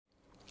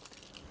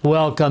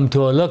Welcome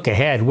to a look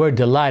ahead. We're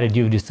delighted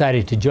you've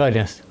decided to join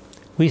us.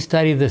 We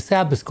study the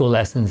Sabbath School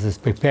lessons as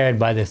prepared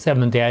by the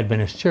Seventh-day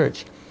Adventist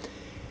Church.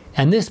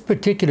 And this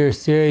particular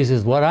series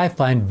is what I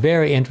find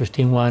very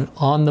interesting one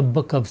on the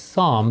book of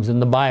Psalms in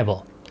the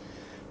Bible.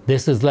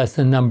 This is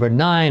lesson number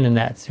 9 in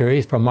that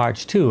series from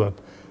March 2 of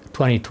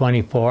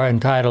 2024,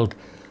 entitled,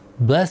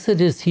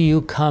 Blessed is he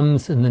who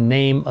comes in the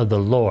name of the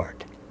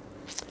Lord.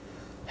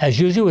 As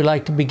usual, we'd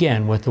like to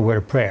begin with the word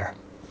of prayer.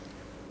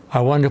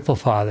 Our wonderful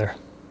Father,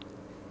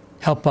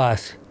 help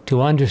us to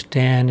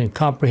understand and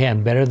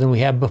comprehend better than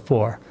we have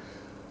before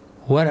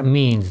what it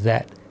means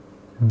that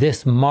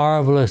this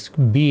marvelous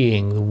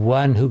being, the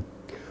one who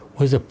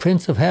was a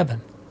Prince of Heaven,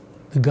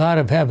 the God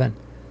of Heaven,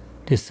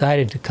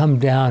 decided to come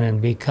down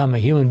and become a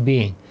human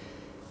being,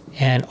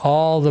 and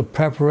all the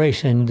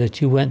preparation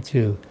that you went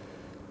through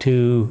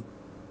to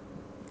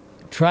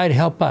try to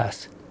help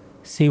us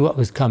see what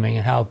was coming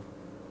and how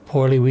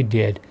poorly we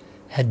did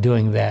at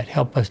doing that.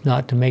 Help us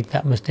not to make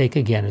that mistake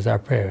again is our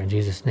prayer in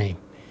Jesus' name.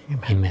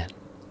 Amen.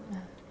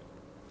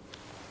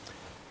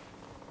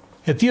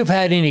 If you've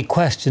had any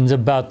questions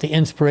about the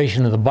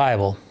inspiration of the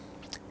Bible,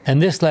 then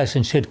this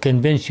lesson should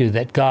convince you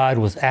that God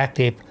was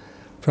active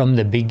from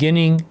the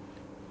beginning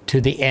to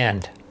the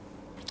end.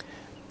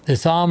 The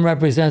psalm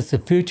represents the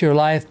future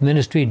life,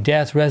 ministry,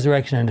 death,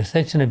 resurrection, and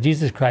ascension of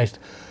Jesus Christ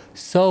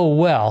so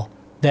well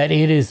that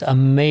it is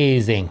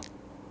amazing.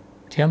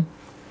 Jim?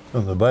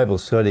 From the Bible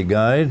Study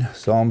Guide,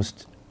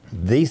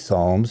 these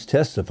Psalms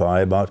testify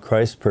about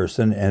Christ's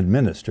person and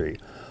ministry.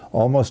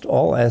 Almost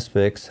all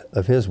aspects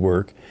of his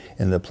work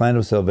in the plan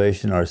of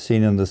salvation are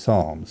seen in the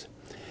Psalms.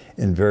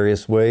 In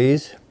various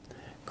ways,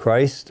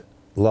 Christ's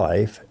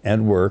life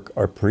and work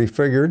are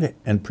prefigured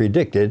and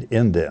predicted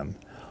in them,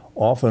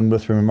 often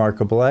with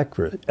remarkable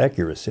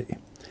accuracy.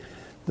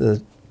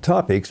 The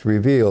topics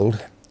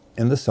revealed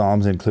in the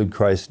Psalms include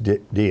Christ's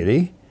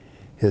deity,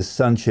 his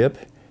sonship,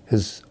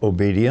 his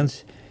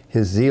obedience,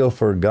 his zeal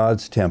for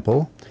God's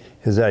temple,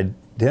 his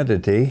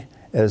identity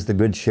as the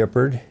Good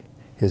Shepherd,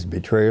 his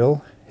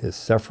betrayal, his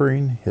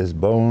suffering, his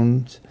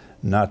bones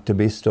not to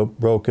be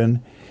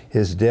broken,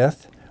 his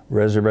death,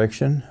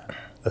 resurrection,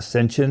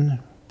 ascension,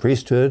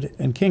 priesthood,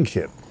 and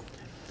kingship.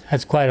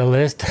 That's quite a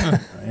list.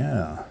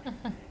 Yeah.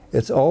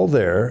 It's all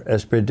there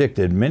as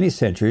predicted many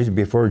centuries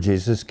before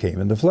Jesus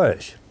came in the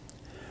flesh.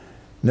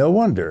 No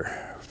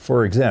wonder,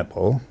 for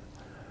example,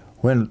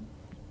 when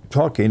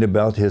talking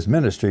about his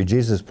ministry,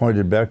 Jesus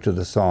pointed back to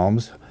the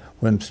Psalms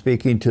when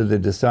speaking to the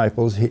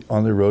disciples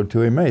on the road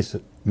to Emmaus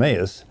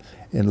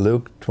in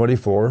Luke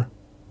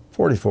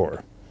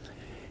 24:44.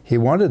 He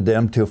wanted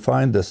them to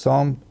find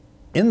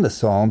in the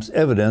Psalms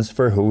evidence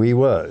for who he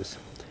was.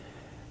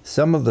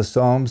 Some of the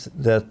Psalms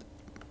that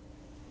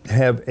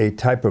have a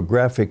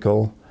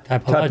typological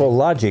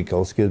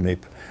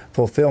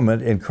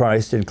fulfillment in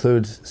Christ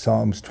includes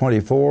Psalms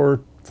 24,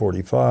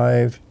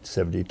 45,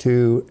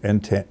 72,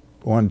 and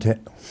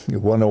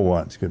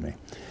 101,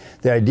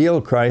 the ideal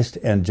Christ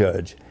and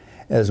judge,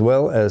 as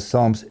well as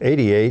Psalms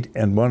 88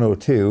 and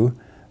 102,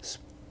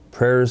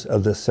 prayers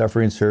of the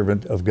suffering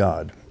servant of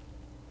God.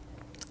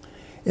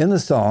 In the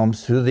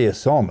Psalms, through the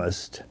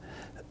psalmist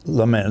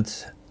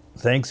laments,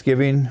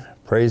 thanksgiving,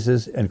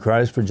 praises, and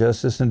cries for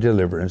justice and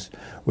deliverance,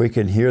 we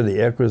can hear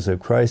the echoes of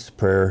Christ's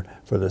prayer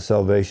for the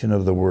salvation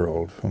of the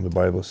world, from the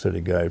Bible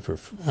Study Guide for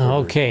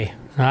Okay,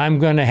 I'm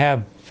going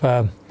to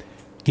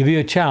give you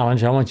a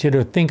challenge. I want you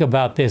to think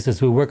about this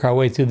as we work our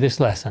way through this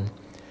lesson.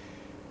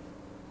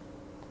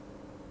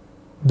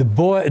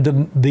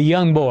 The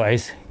young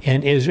boys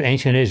in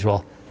ancient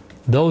Israel,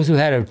 those who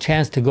had a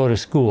chance to go to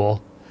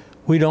school,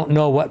 we don't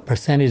know what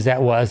percentage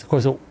that was. Of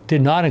course, it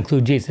did not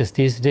include Jesus.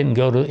 Jesus didn't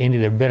go to any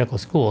of the rabbinical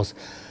schools.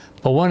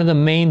 But one of the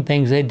main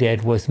things they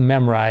did was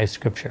memorize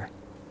Scripture.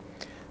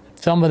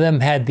 Some of them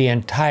had the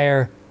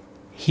entire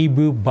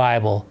Hebrew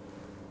Bible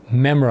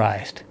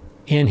memorized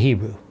in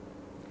Hebrew.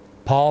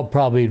 Paul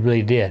probably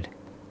really did,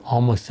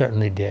 almost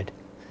certainly did.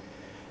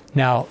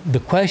 Now, the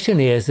question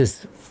is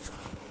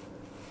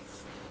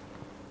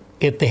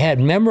if they had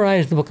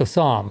memorized the book of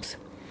Psalms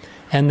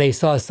and they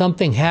saw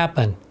something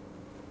happen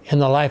in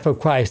the life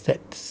of Christ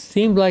that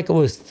seemed like it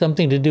was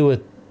something to do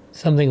with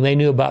something they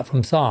knew about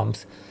from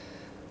Psalms,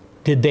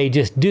 did they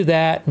just do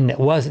that and it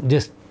wasn't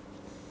just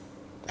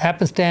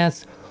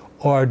happenstance,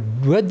 or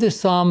were the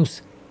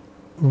Psalms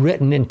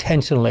written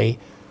intentionally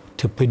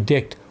to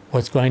predict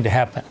what's going to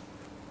happen?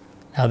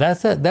 Now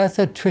that's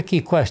a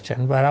tricky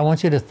question, but I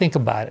want you to think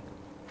about it.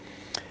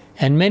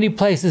 In many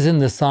places in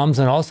the Psalms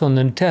and also in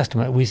the New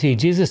Testament, we see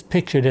Jesus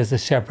pictured as the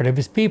shepherd of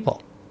his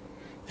people.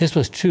 This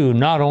was true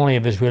not only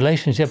of his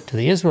relationship to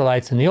the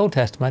Israelites in the Old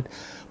Testament,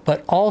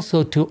 but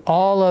also to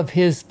all of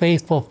his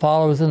faithful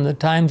followers in the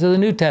times of the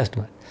New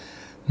Testament.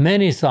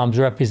 Many Psalms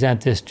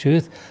represent this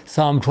truth.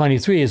 Psalm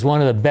 23 is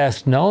one of the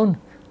best known.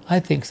 I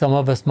think some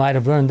of us might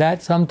have learned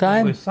that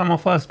sometime. Some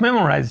of us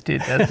memorized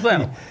it as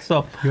well.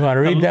 So, you want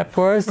to read that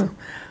for us?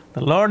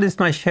 The Lord is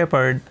my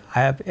shepherd. I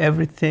have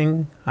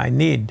everything I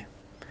need.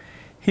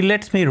 He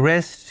lets me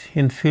rest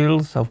in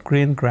fields of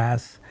green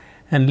grass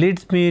and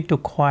leads me to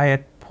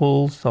quiet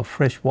pools of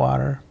fresh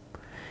water.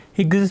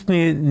 He gives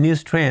me new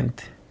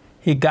strength.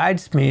 He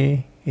guides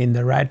me in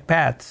the right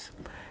paths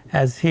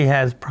as He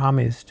has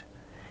promised.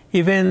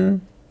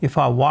 Even if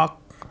I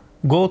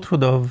go through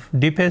the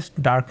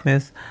deepest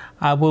darkness,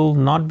 I will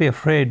not be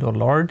afraid, O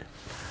Lord,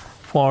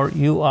 for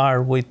You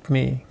are with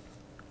me.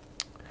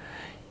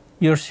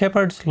 Your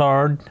shepherds,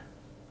 Lord,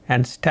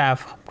 and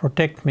staff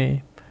protect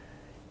me.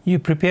 You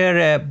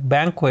prepare a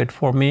banquet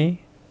for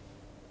me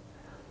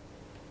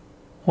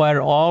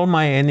where all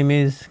my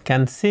enemies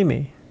can see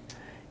me.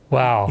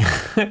 Wow.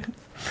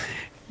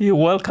 You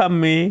welcome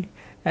me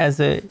as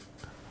an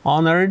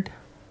honored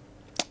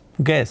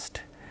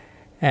guest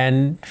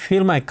and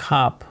fill my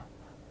cup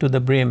to the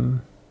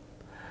brim.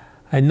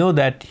 I know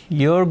that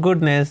Your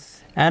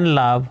goodness and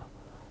love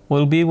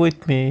will be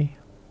with me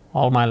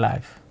all my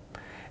life,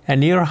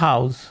 and Your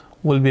house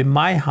will be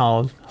my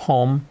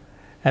home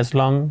as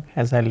long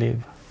as I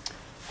live.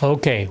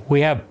 Okay,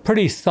 we have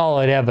pretty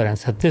solid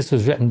evidence that this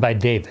was written by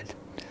David,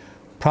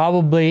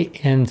 probably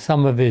in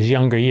some of his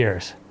younger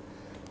years.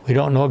 We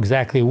don't know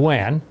exactly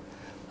when.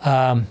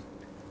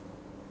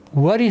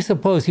 What do you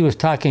suppose he was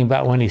talking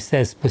about when he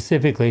says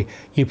specifically,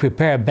 you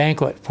prepare a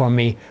banquet for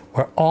me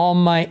where all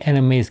my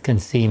enemies can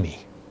see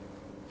me?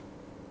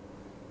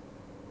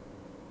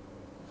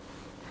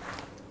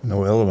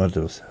 No element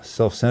of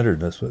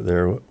self-centeredness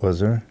there, was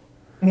there?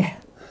 Yeah.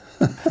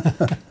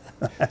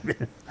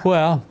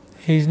 Well,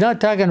 he's not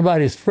talking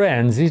about his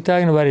friends, he's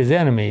talking about his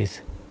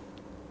enemies.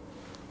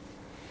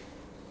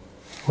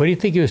 What do you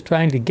think he was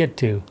trying to get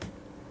to?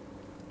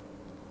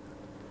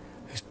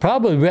 It was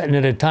probably written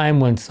at a time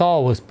when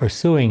Saul was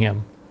pursuing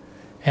him.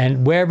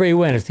 And wherever he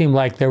went, it seemed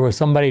like there was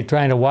somebody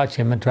trying to watch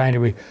him and trying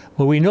to...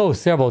 Well, we know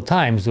several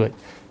times that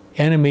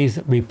enemies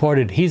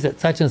reported, he's at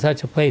such and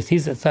such a place,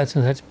 he's at such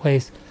and such a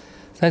place.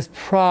 So that's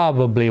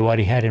probably what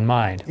he had in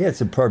mind. Yeah,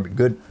 it's a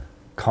good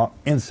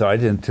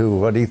insight into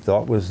what he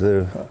thought was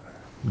the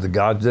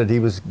gods that he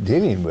was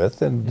dealing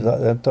with, and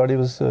I thought he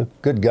was a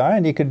good guy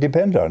and he could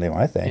depend on him,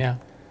 I think. Yeah.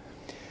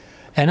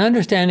 An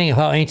understanding of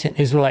how ancient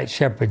Israelite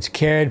shepherds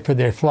cared for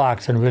their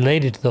flocks and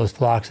related to those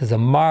flocks is a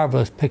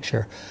marvelous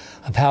picture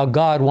of how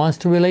God wants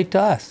to relate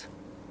to us.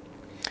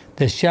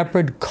 The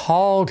shepherd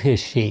called his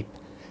sheep,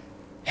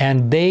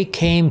 and they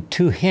came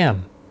to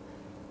him.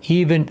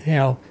 Even,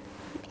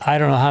 I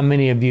don't know how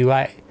many of you,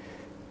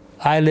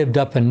 I lived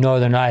up in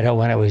northern Idaho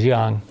when I was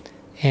young,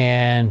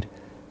 and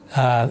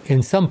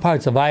in some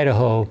parts of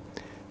Idaho,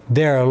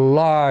 there are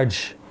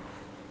large,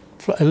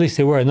 at least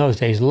they were in those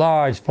days,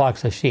 large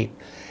flocks of sheep.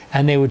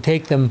 And they would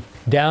take them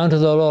down to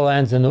the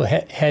lowlands in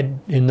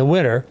the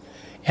winter,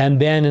 and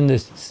then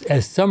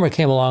as summer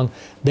came along,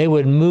 they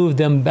would move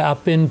them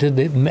up into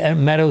the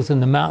meadows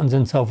and the mountains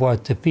and so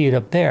forth to feed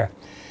up there.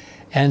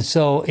 And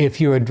so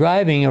if you were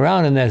driving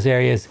around in those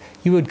areas,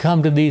 you would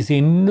come to these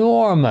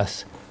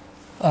enormous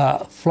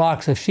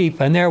flocks of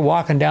sheep, and they're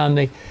walking down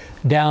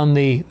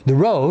the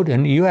road,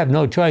 and you have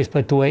no choice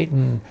but to wait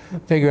and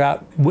figure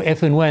out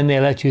if and when they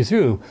let you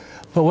through.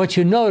 But what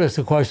you notice,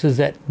 of course, is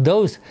that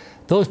those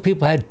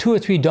people had 2 or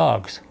 3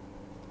 dogs,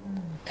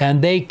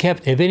 and they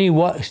kept, if any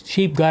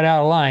sheep got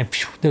out of line,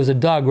 there was a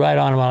dog right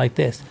on them like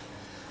this.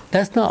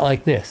 That's not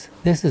like this.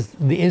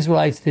 The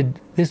Israelites did,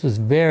 this was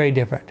very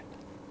different.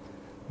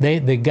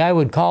 The guy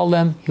would call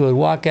them, he would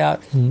walk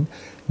out, and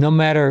no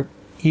matter,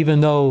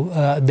 even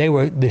though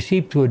the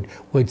sheep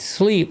would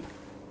sleep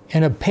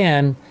in a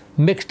pen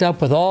mixed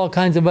up with all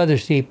kinds of other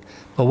sheep,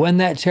 but when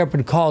that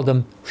shepherd called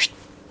them,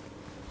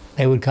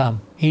 they would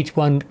come. Each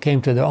one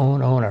came to their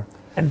own owner.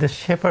 And the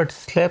shepherd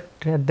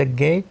slept at the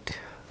gate?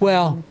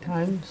 Well,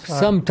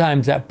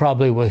 sometimes that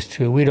probably was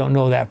true. We don't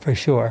know that for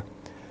sure.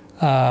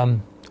 I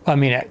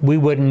mean, we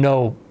wouldn't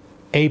know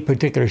a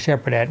particular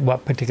shepherd at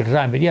what particular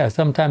time, but yeah,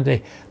 sometimes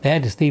they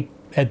had to sleep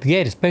at the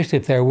gate, especially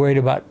if they were worried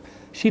about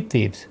sheep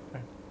thieves,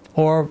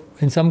 or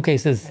in some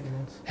cases,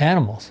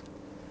 animals.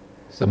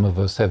 Some of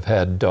us have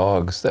had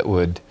dogs that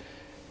would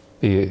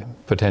be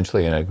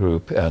potentially in a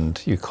group,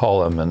 and you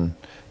call them, and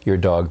your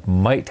dog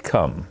might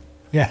come.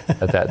 Yeah.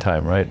 At that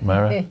time, right,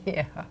 Myra?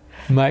 Yeah.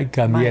 Might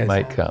come, yes.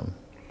 Might come.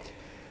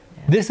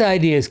 This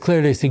idea is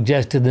clearly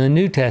suggested in the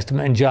New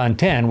Testament in John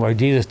 10, where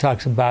Jesus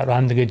talks about,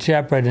 I'm the good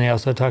shepherd, and he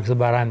also talks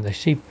about, I'm the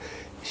sheep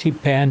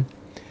pen.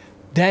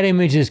 That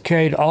image is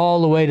carried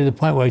all the way to the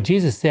point where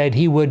Jesus said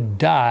he would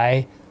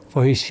die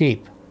for his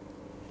sheep.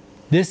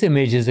 This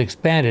image is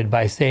expanded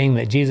by saying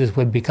that Jesus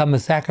would become a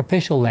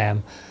sacrificial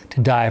lamb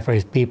to die for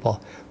his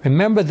people.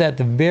 Remember that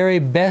the very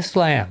best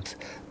lambs,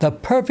 the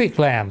perfect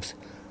lambs,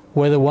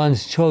 were the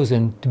ones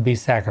chosen to be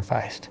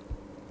sacrificed.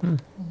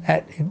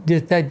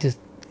 That just,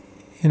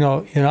 in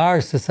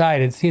our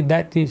society,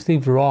 that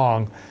seems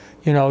wrong.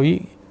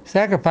 You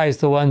sacrifice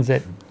the ones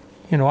that,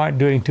 aren't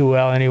doing too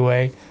well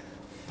anyway.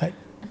 But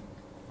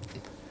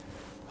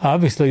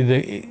obviously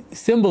the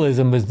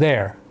symbolism is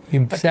there.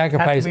 You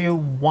sacrifice. It had to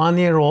be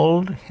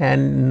 1-year-old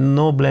and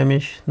no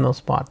blemish, no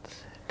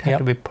spots. It had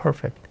to be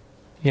perfect.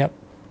 Yep.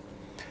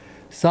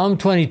 Psalm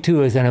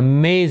 22 is an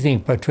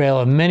amazing portrayal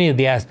of many of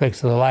the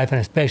aspects of the life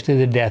and especially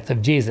the death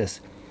of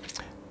Jesus.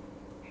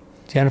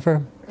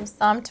 Jennifer? From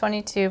Psalm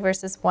 22,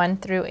 verses 1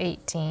 through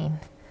 18.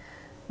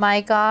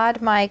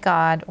 my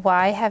God,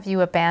 why have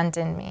you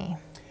abandoned me?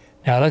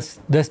 Now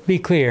let's be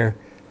clear.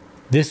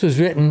 This was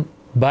written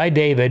by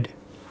David.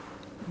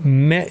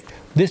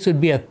 This would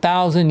be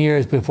 1,000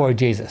 years before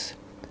Jesus.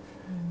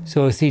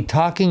 So was he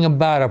talking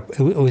about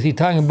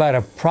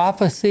a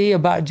prophecy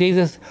about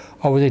Jesus,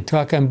 or was he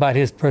talking about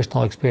his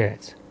personal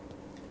experience?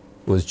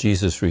 Was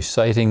Jesus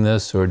reciting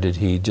this, or did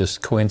he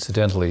just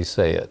coincidentally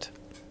say it?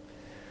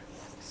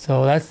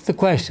 So that's the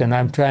question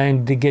I'm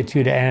trying to get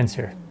you to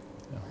answer.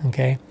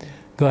 Okay,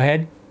 go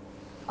ahead.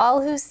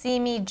 All who see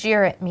me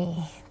jeer at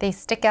me. They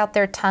stick out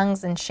their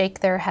tongues and shake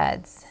their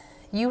heads.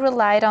 You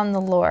relied on the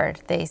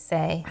Lord, they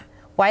say.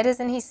 Why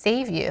doesn't he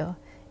save you?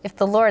 If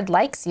the Lord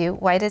likes you,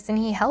 why doesn't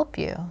he help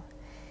you?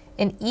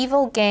 An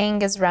evil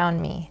gang is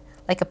round me.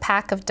 Like a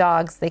pack of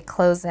dogs, they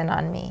close in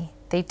on me.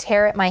 They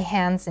tear at my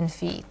hands and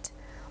feet.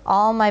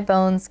 All my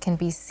bones can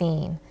be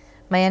seen.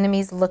 My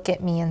enemies look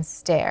at me and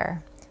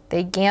stare.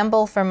 They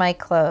gamble for my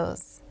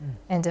clothes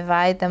and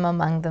divide them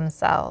among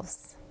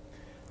themselves.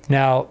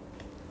 Now,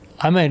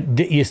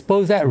 you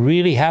suppose that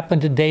really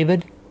happened to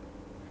David?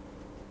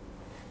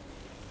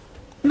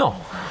 No.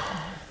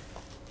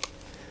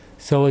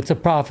 So it's a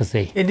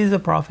prophecy. It is a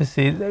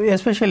prophecy,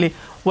 especially,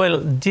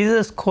 well,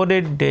 Jesus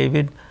quoted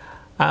David,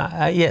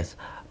 yes,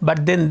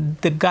 but then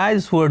the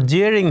guys who were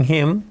jeering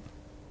him,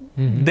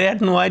 they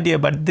had no idea,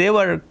 but they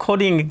were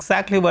quoting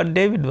exactly what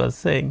David was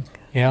saying.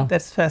 Yeah.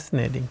 That's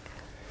fascinating.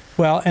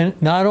 Well,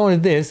 and not only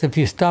this, if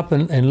you stop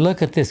and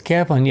look at this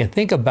carefully and you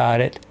think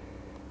about it,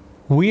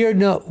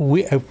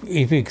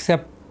 if you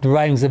accept the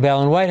writings of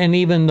Ellen White and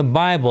even the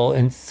Bible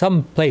in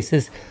some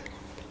places,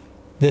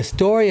 the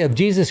story of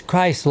Jesus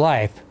Christ's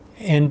life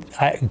in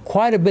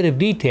quite a bit of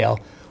detail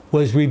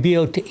was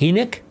revealed to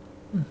Enoch,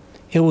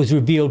 it was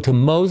revealed to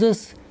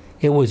Moses,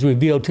 it was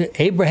revealed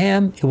to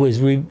Abraham, it was,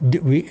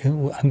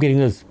 I'm getting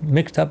this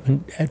mixed up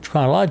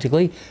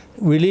chronologically,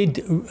 revealed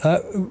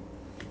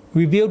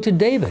to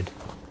David.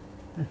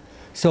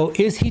 So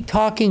is he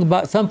talking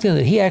about something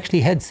that he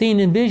actually had seen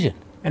in vision?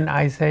 And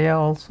Isaiah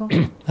also?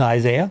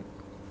 Isaiah.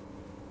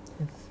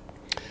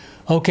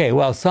 Okay,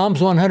 well,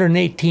 Psalms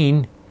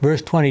 118,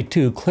 verse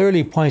 22,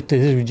 clearly points to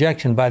his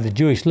rejection by the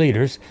Jewish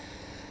leaders.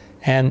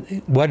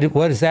 And what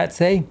does that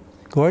say,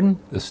 Gordon?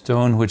 The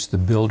stone which the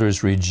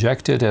builders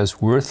rejected as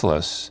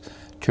worthless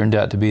turned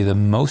out to be the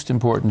most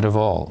important of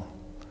all.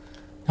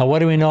 Now, what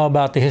do we know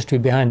about the history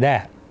behind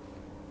that?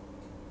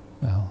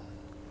 Well,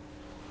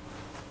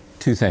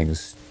 two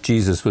things.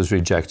 Jesus was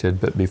rejected,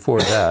 but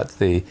before that,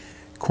 the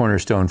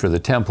cornerstone for the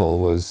temple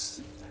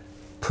was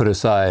put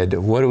aside.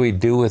 What do we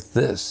do with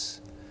this?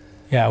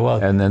 Yeah,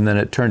 well, and then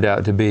it turned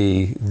out to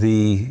be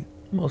the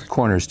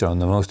cornerstone,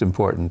 the most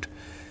important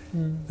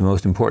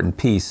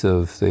piece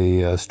of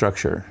the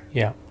structure.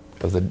 Yeah.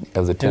 Of the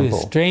temple. It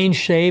was strange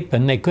shape,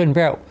 and they couldn't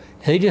figure out.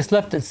 They just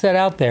left it set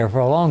out there for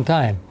a long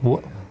time.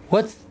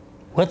 What's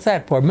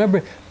that for?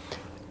 Remember,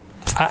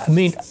 I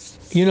mean,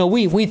 you know,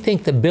 we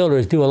think that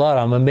builders do a lot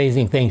of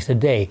amazing things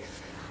today.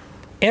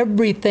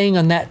 Everything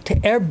on that,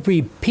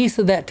 every piece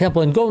of that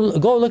temple, and go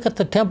look at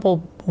the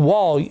temple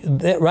wall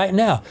right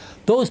now.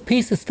 Those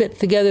pieces fit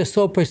together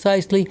so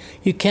precisely,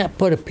 you can't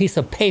put a piece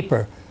of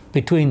paper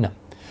between them.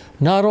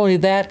 Not only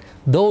that,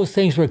 those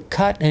things were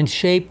cut and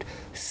shaped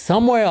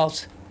somewhere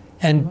else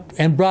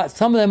and brought,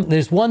 some of them,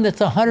 there's one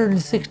that's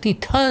 160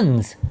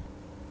 tons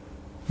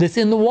that's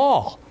in the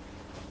wall.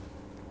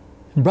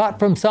 Brought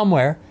from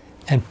somewhere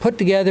and put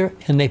together,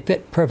 and they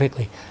fit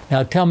perfectly.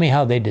 Now tell me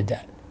how they did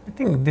that. I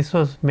think this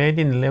was made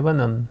in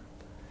Lebanon.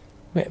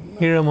 I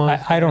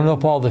don't know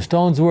if all the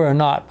stones were or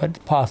not, but it's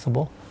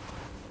possible.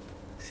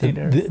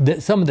 Cedar.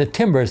 Some of the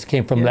timbers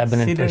came from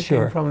Lebanon cedar for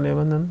sure. Came from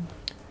Lebanon.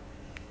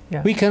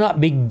 Yeah. We cannot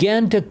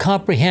begin to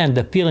comprehend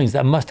the feelings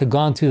that must have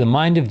gone through the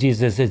mind of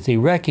Jesus as he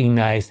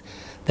recognized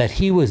that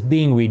he was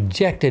being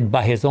rejected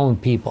by his own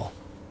people.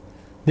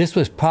 This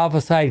was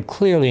prophesied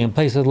clearly in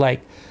places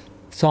like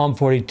Psalm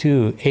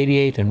 42,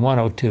 88, and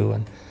 102.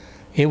 And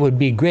it would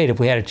be great if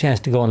we had a chance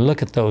to go and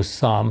look at those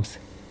Psalms.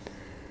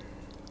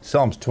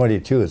 Psalms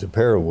 22 is a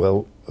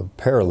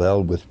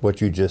parallel with what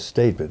you just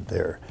stated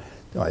there.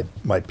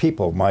 My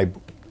people, my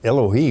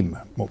Elohim,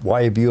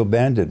 why have you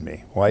abandoned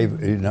me? Why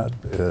have you not?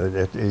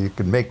 You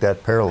can make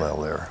that parallel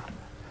there.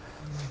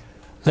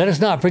 Let us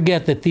not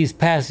forget that these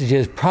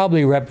passages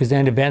probably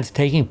represent events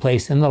taking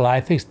place in the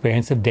life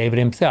experience of David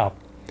himself.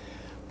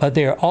 But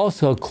they are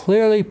also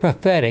clearly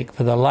prophetic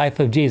for the life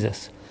of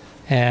Jesus.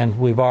 And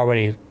we've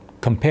already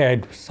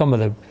compared some of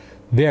the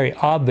very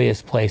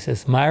obvious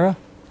places. Myra?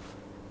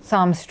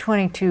 Psalms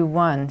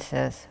 22:1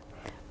 says,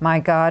 my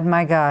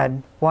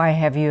God, why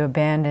have you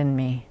abandoned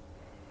me?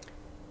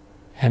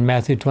 And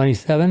Matthew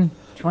 27?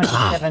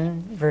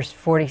 27, verse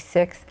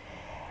 46.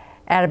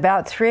 At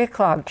about 3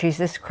 o'clock,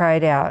 Jesus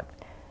cried out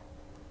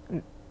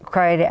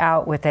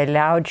with a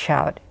loud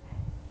shout,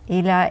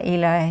 Eli,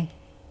 Eli.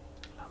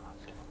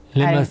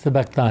 Lema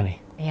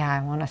sabachthani. Yeah,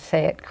 I want to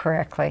say it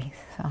correctly.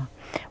 So,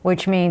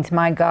 which means,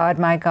 my God,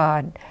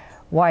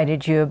 why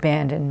did you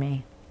abandon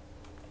me?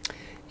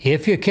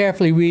 If you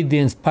carefully read the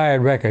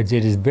inspired records,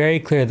 it is very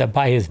clear that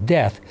by his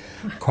death,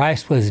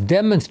 Christ was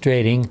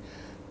demonstrating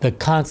the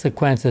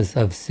consequences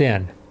of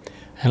sin.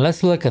 And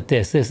let's look at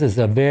this. This is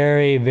a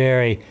very,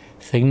 very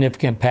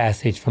significant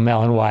passage from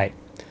Ellen White.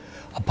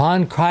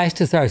 Upon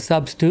Christ as our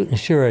substitute and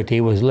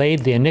surety was laid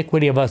the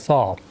iniquity of us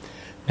all.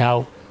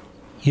 Now,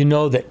 you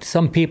know that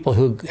some people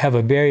who have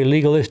a very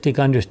legalistic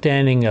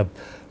understanding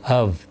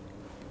of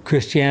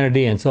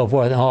Christianity and so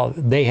forth,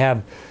 they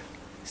have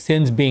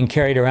sins being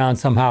carried around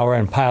somehow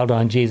and piled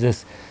on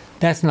Jesus.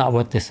 That's not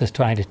what this is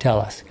trying to tell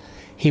us.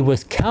 He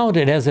was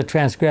counted as a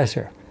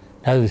transgressor.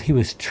 Now, he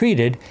was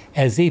treated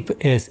as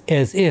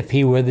if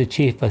he were the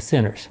chief of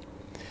sinners,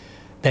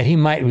 that he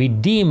might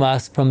redeem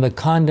us from the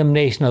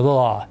condemnation of the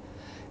law.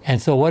 And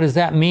so what does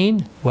that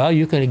mean? Well,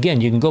 you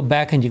can go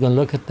back and you can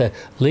look at the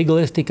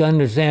legalistic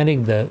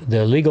understanding,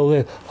 the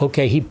legal,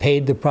 okay, he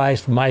paid the price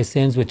for my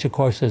sins, which of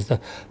course is the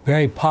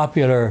very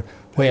popular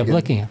way of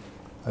looking at it.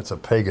 That's a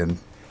pagan.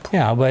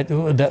 Yeah, but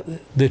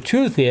the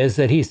truth is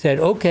that he said,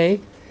 okay,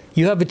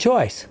 you have a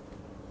choice.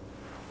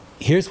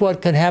 Here's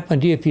what can happen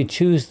to you if you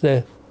choose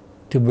to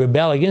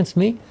rebel against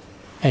me,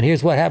 and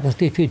here's what happens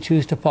to you if you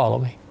choose to follow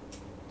me.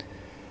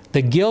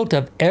 The guilt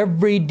of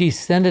every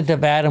descendant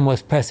of Adam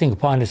was pressing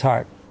upon his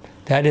heart.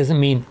 That doesn't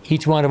mean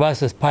each one of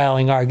us is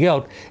piling our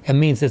guilt. It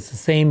means it's the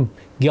same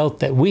guilt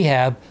that we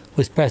have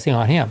was pressing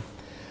on him.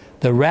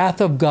 The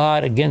wrath of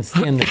God against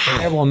sin, the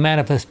terrible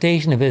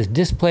manifestation of his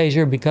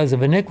displeasure because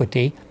of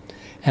iniquity.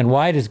 And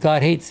why does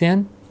God hate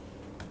sin?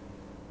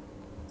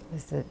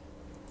 It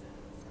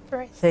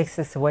takes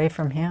us away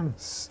from him.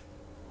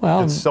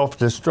 Well, it's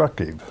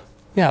self-destructive.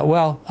 Yeah,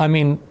 well, I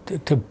mean,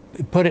 to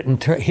put it in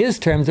his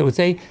terms, it would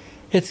say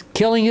it's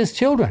killing his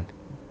children.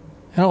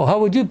 You know, how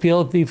would you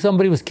feel if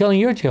somebody was killing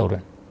your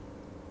children?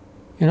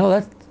 You know,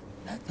 I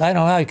don't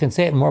know how you can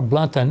say it more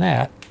blunt than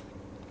that.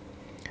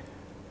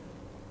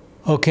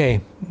 Okay,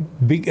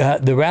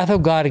 the wrath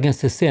of God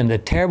against the sin, the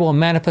terrible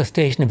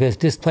manifestation of his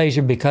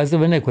displeasure because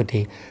of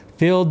iniquity,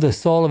 filled the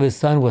soul of his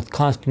Son with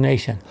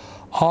consternation.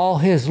 All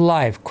his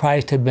life,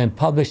 Christ had been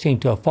publishing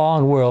to a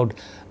fallen world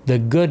the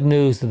good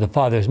news of the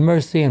Father's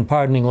mercy and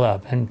pardoning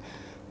love. And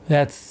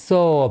that's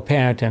so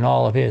apparent in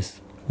all of his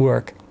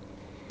work.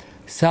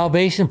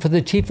 Salvation for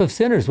the chief of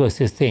sinners was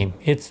his theme.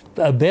 It's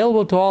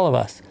available to all of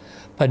us.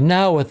 But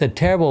now with the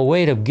terrible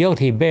weight of guilt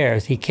he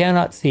bears, he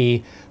cannot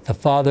see the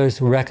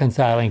Father's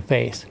reconciling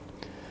face.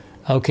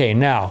 Okay,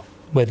 now,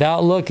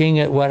 without looking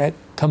at what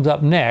comes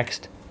up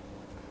next,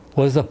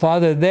 was the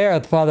Father there or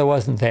the Father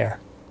wasn't there?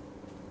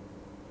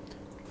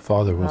 The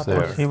Father was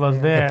there. He was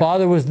there. The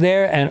Father was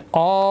there, and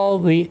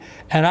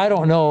and I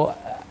don't know,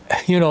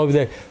 you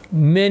know,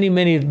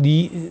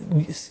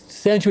 many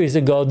centuries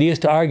ago, they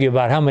used to argue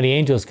about how many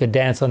angels could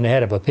dance on the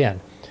head of a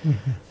pin.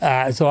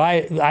 So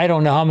I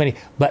don't know how many,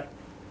 but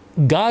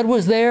God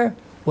was there.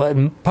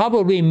 Well,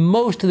 probably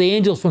most of the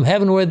angels from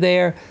heaven were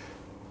there.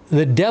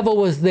 The devil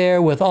was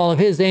there with all of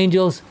his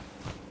angels.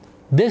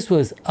 This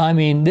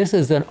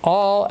is an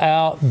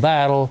all-out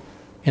battle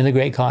in the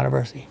great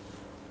controversy.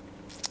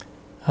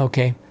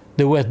 Okay,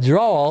 the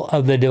withdrawal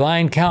of the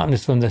divine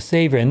countenance from the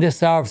Savior in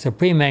this hour of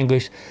supreme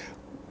anguish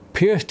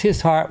pierced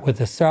his heart with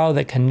a sorrow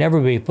that can never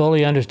be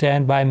fully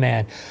understood by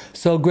man.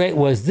 So great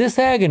was this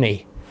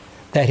agony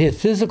that his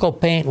physical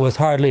pain was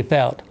hardly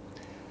felt.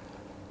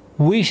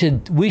 We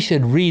should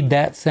read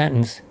that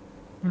sentence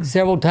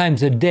several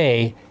times a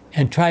day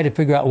and try to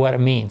figure out what it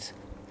means.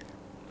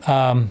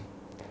 Think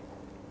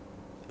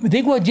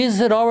what Jesus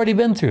had already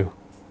been through.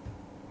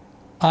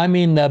 I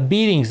mean, the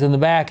beatings in the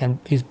back, and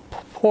he's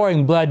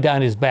pouring blood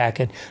down his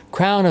back, and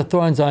crown of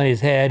thorns on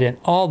his head, and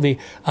all the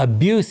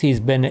abuse he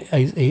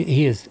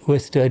has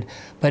withstood.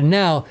 But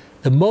now,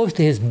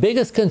 his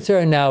biggest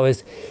concern now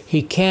is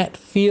he can't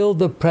feel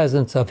the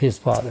presence of his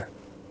Father.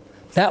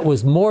 That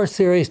was more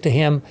serious to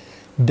him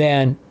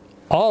than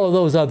all of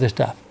those other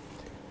stuff.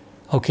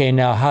 Okay,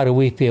 now how do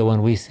we feel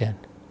when we sin?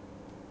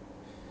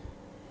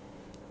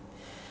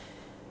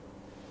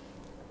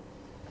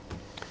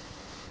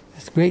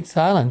 This great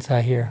silence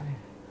I hear.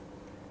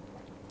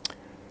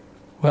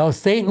 Well,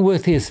 Satan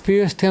with his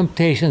fierce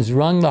temptations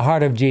wrung the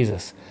heart of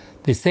Jesus.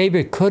 The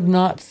Savior could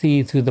not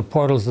see through the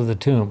portals of the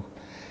tomb.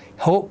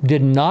 Hope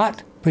did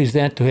not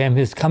present to him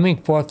his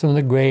coming forth from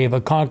the grave a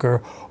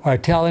conqueror or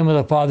tell him of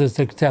the Father's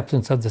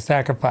acceptance of the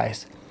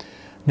sacrifice.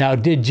 Now,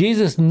 did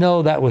Jesus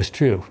know that was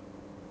true?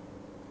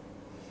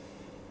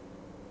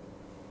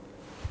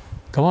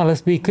 Come on,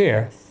 let's be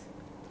clear.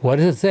 What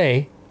does it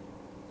say?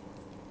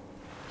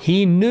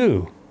 He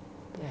knew.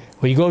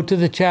 When you go to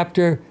the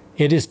chapter,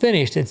 it is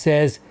finished, it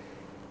says,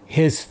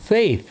 his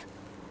faith,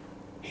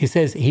 he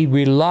says, he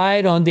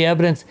relied on the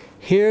evidence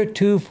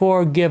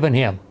heretofore given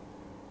him.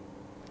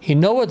 He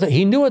knew what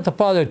the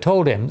Father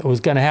told him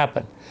was going to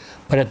happen.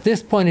 But at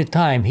this point in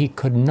time, he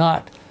could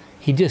not,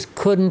 he just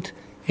couldn't,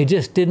 it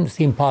just didn't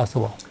seem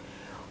possible.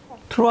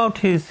 Throughout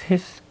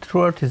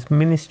his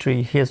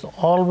ministry, he has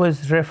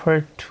always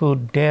referred to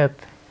death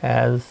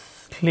as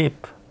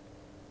sleep.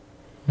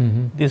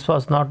 This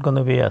was not going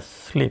to be a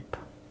sleep.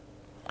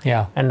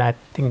 Yeah. And I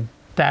think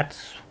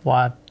that's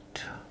what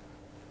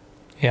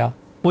Yeah.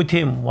 with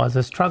him was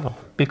a struggle,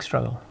 big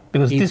struggle,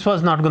 because this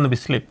was not going to be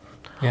sleep.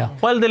 Yeah.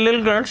 While the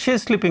little girl,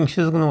 she's sleeping,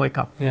 she's going to wake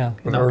up. Yeah.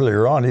 But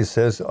earlier on, he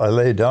says, I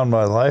lay down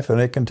my life and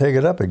it can take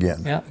it up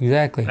again. Yeah,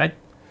 exactly. Right?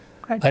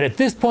 But at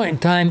this point in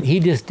time, he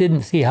just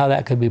didn't see how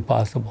that could be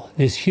possible.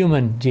 This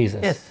human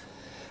Jesus. Yes.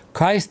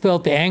 Christ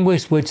felt the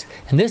anguish which,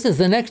 and this is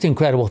the next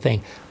incredible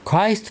thing,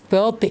 Christ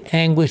felt the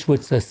anguish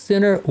which the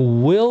sinner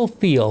will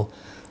feel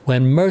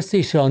when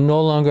mercy shall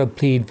no longer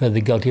plead for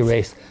the guilty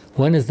race.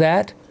 When is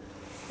that?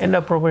 End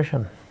of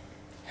probation.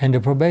 End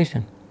of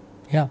probation.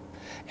 Yeah.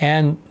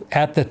 And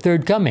at the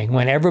third coming,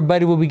 when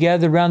everybody will be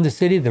gathered around the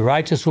city, the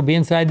righteous will be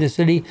inside the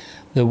city,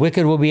 the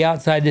wicked will be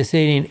outside the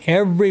city, and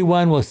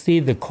everyone will see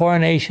the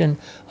coronation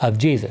of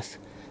Jesus.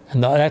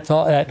 And that's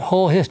all. That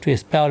whole history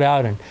is spelled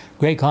out in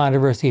Great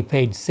Controversy,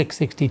 page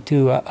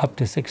 662 up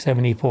to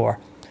 674.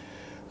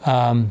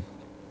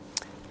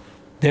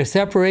 Their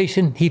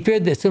separation, he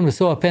feared that sin was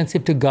so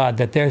offensive to God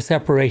that their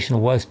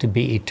separation was to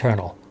be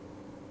eternal.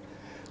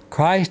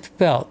 Christ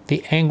felt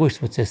the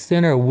anguish which a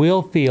sinner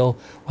will feel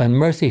when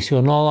mercy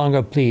shall no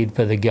longer plead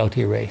for the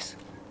guilty race.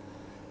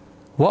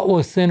 What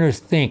will sinners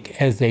think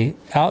as they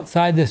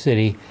outside the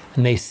city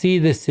and they see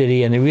the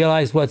city and they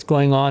realize what's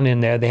going on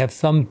in there? They have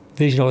some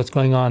vision of what's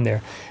going on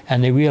there,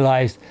 and they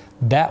realize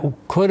that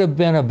could have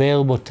been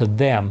available to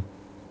them,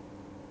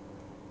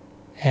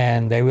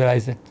 and they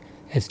realize that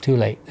it's too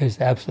late.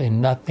 There's absolutely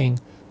nothing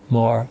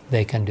more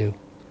they can do.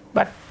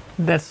 But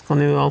that's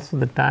going to be also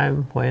the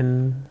time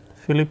when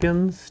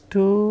Philippians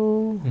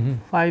 2,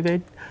 5,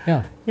 8.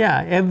 Yeah.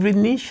 Yeah, every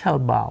knee shall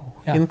bow,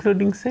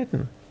 including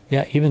Satan.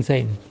 Yeah, even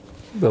Satan.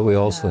 But we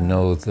also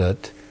know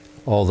that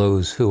all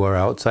those who are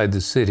outside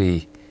the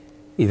city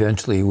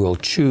eventually will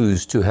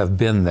choose to have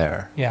been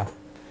there. Yeah.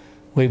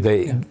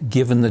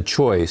 Given the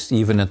choice,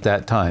 even at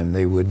that time,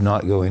 they would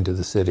not go into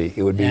the city.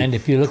 It would be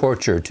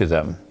torture to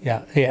them.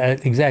 Yeah,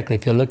 exactly.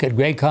 If you look at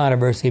Great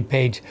Controversy,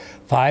 page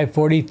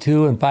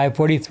 542 and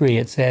 543,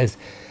 it says,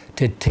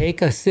 to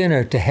take a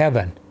sinner to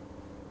heaven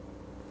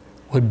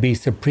would be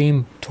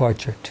supreme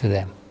torture to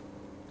them.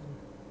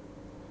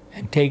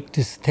 And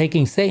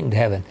taking Satan to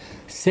heaven,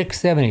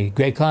 670,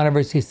 Great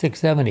Controversy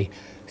 670,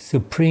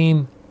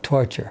 supreme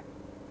torture.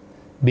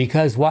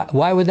 Because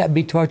why would that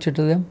be torture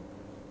to them?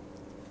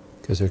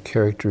 Because their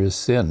character is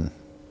sin.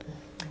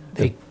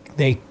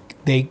 They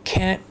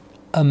can't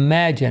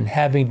imagine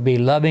having to be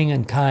loving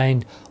and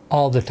kind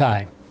all the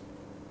time.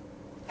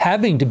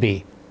 Having to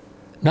be,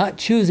 not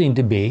choosing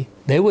to be.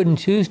 They wouldn't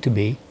choose to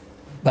be,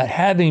 but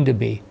having to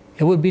be.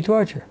 It would be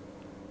torture.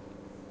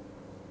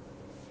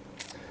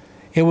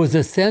 It was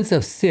a sense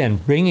of sin,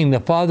 bringing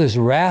the Father's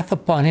wrath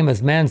upon him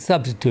as man's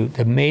substitute,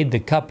 that made the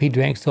cup he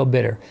drank so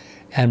bitter,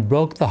 and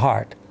broke the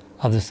heart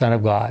of the Son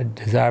of God.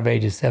 Desire of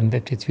Ages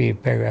 753,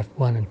 paragraph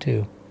 1 and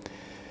 2.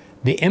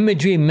 The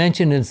imagery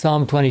mentioned in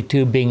Psalm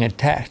 22 being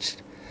attacked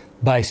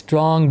by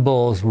strong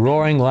bulls,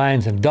 roaring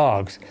lions, and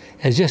dogs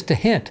is just a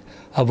hint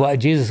of what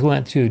Jesus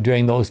went through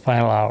during those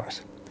final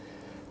hours.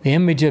 The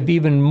image is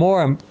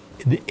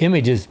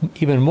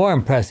even more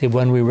impressive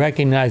when we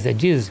recognize that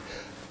Jesus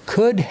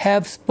could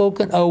have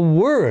spoken a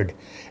word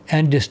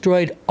and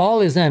destroyed all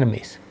his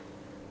enemies.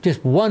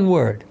 Just one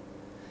word.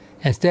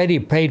 Instead, he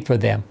prayed for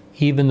them,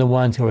 even the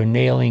ones who were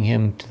nailing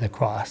him to the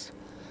cross.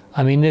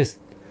 I mean, this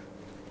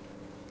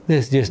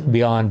is just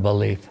beyond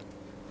belief.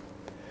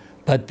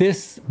 But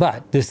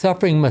the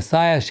suffering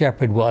Messiah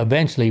shepherd will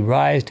eventually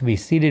rise to be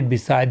seated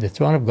beside the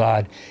throne of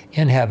God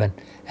in heaven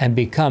and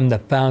become the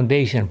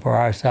foundation for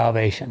our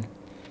salvation.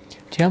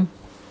 Jim?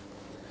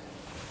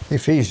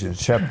 Ephesians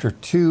chapter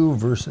 2,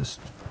 verses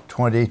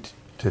 20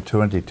 to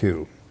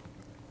 22.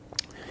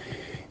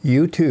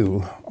 You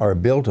too are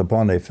built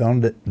upon the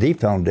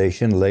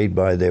foundation laid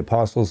by the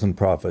apostles and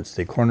prophets,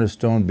 the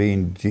cornerstone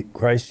being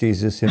Christ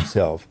Jesus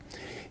himself.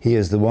 He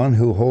is the one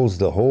who holds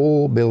the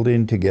whole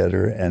building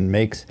together and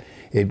makes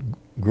it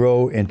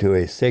grow into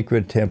a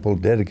sacred temple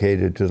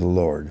dedicated to the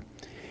Lord.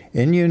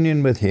 In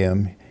union with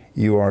him,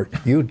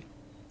 you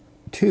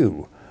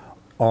too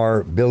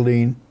are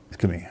being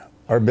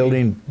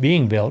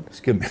built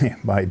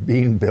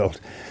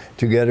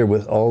together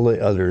with all the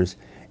others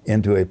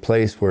into a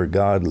place where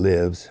God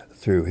lives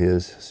through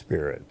his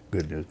Spirit.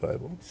 Good News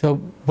Bible. So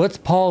what's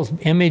Paul's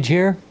image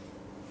here?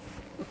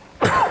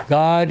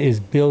 God is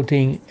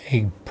building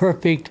a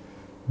perfect,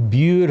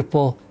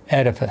 beautiful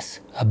edifice,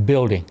 a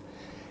building.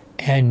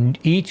 And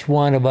each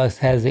one of us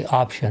has the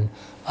option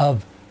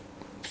of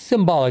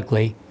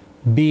symbolically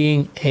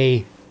being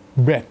a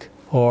brick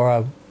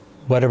or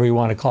whatever you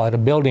want to call it, a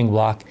building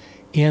block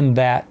in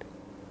that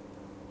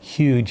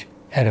huge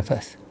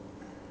edifice.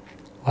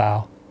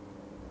 Wow.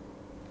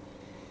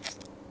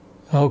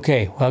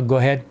 Okay, well, go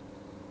ahead.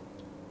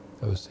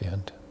 That was the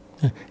end.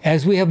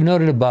 As we have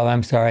noted above,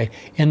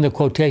 in the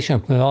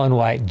quotation from Ellen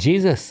White,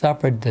 Jesus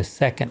suffered the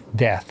second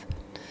death.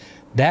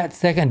 That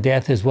second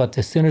death is what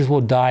the sinners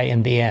will die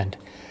in the end,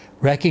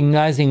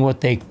 recognizing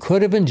what they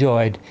could have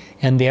enjoyed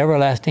in the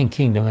everlasting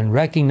kingdom and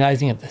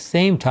recognizing at the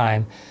same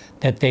time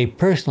that they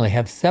personally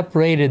have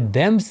separated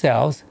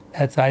themselves,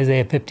 that's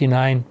Isaiah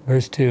 59,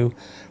 verse 2,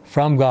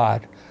 from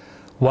God,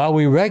 While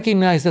we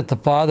recognize that the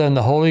Father and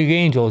the holy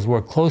angels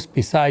were close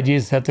beside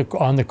Jesus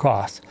on the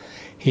cross,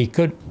 he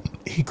could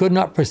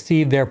not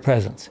perceive their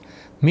presence.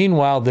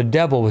 Meanwhile, the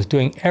devil was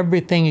doing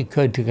everything he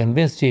could to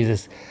convince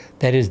Jesus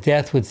that his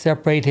death would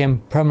separate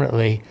him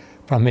permanently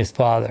from his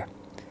Father.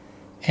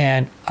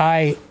 And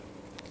I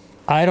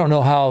don't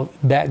know how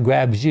that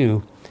grabs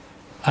you.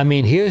 I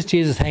mean, here's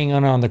Jesus hanging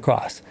on the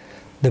cross.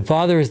 The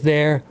Father is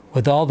there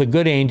with all the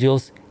good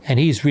angels, and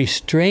he's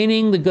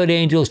restraining the good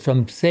angels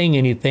from saying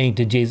anything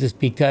to Jesus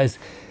because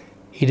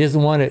he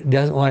doesn't want it.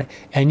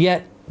 And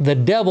yet the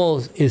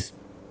devil is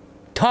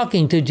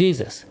talking to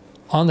Jesus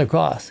on the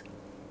cross,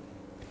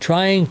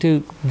 trying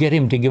to get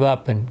him to give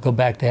up and go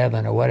back to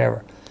heaven or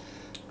whatever.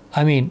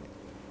 I mean,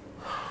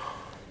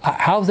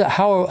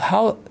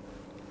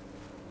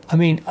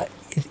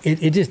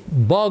 it just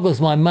boggles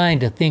my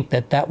mind to think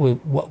that was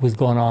what was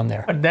going on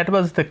there. But that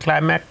was the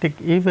climactic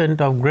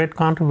event of great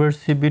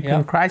controversy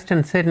between Christ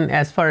and Satan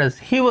as far as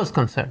he was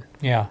concerned.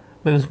 Yeah.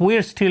 Because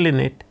we're still in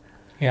it.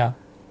 Yeah.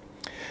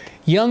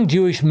 Young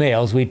Jewish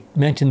males, we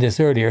mentioned this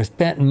earlier,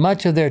 spent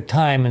much of their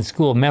time in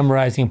school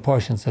memorizing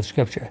portions of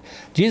Scripture.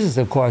 Jesus,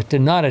 of course,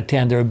 did not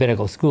attend the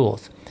rabbinical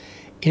schools.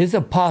 Is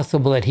it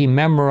possible that he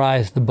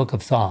memorized the book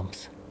of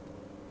Psalms?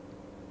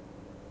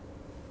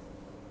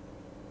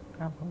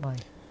 Probably.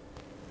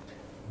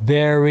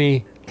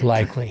 Very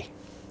likely.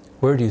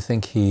 Where do you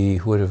think he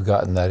would have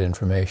gotten that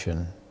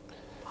information?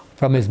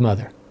 From his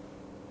mother.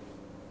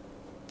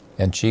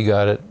 And she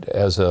got it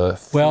as a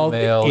female.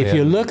 Well, if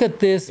you look at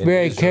this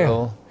very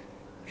carefully,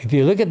 if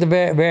you look at the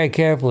very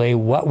carefully,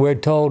 what we're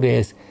told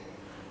is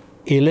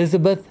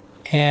Elizabeth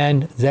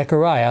and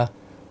Zechariah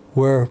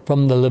were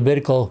from the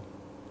Levitical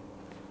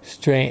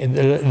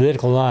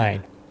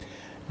line.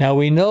 Now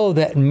we know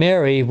that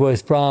Mary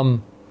was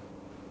from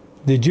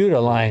the Judah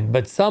line,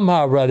 but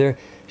somehow or other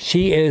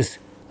she is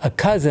a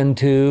cousin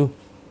to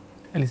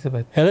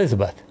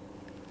Elizabeth.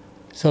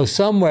 So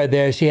somewhere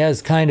there she has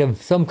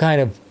some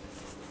kind of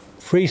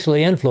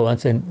priestly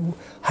influence, and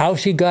how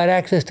she got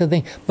access to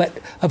things. But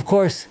of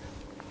course,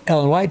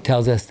 Ellen White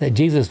tells us that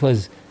Jesus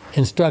was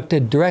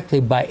instructed directly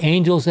by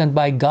angels and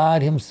by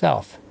God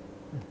himself.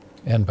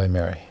 And by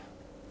Mary.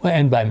 Well,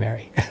 and by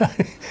Mary.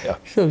 Yeah.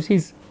 So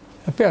she's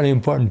a fairly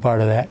important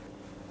part of that.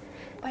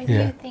 Why do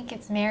you think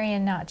it's Mary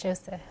and not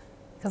Joseph?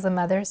 Because the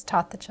mothers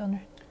taught the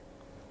children?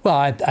 Well,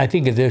 I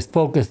think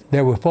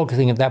they were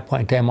focusing at that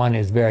point in time on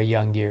his very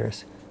young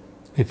years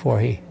before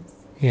he,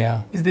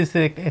 Is this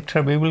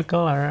extra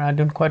biblical, or I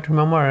don't quite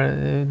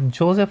remember.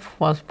 Joseph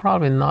was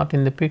probably not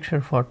in the picture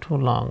for too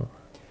long.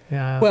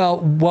 Yeah. Well,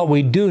 what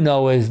we do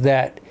know is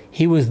that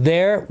he was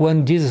there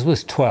when Jesus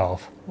was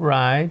 12.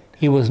 Right.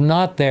 He was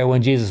not there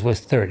when Jesus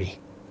was 30.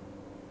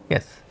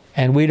 Yes.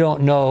 And we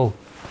don't know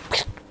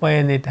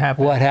when it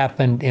happened. What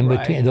happened in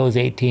between those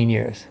 18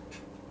 years.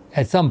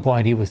 At some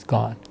point he was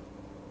gone.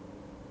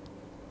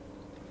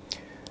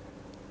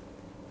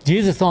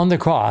 Jesus on the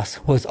cross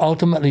was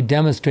ultimately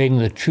demonstrating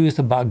the truth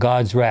about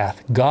God's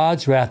wrath.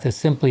 God's wrath is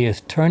simply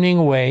his turning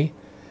away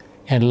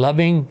and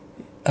loving,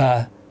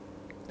 that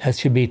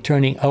should be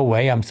turning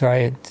away, I'm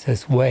sorry, it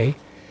says way,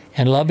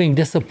 and loving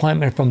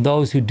disappointment from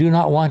those who do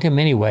not want him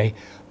anyway,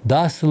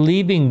 thus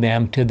leaving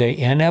them to the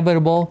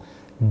inevitable,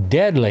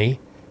 deadly,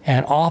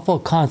 and awful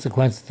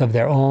consequences of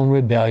their own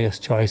rebellious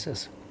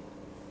choices.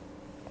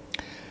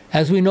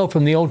 As we know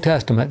from the Old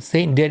Testament,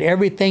 Satan did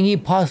everything he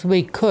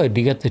possibly could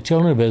to get the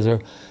children of Israel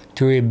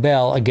to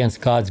rebel against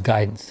God's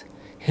guidance.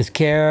 His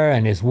care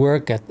and his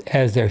work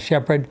as their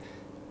shepherd,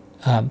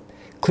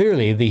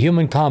 clearly the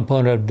human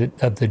component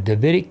of the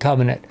Davidic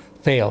covenant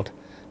failed.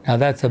 Now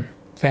that's a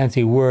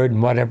fancy word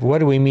and whatever. What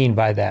do we mean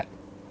by that?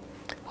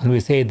 When we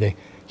say the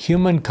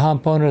human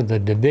component of the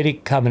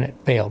Davidic covenant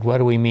failed, what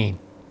do we mean?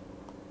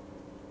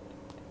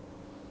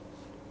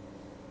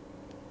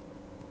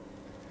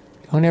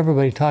 Don't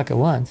everybody talk at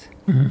once.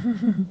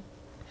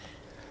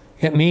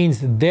 It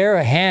means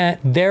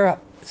their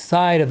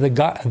side of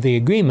the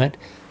agreement,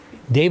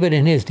 David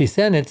and his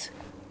descendants,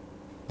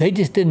 they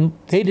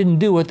didn't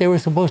do what they were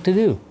supposed to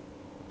do.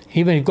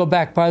 Even if you go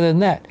back farther than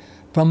that,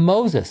 from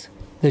Moses,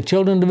 the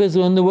children of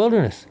Israel in the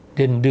wilderness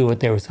didn't do what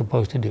they were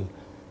supposed to do.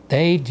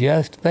 They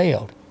just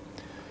failed.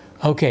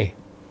 Okay,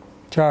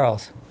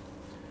 Charles.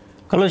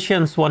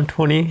 Colossians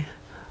 1:20,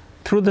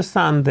 through the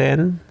Son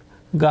then,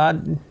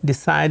 God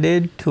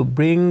decided to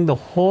bring the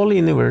whole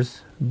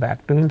universe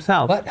back to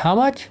himself. What? How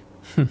much?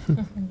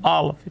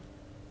 All of it.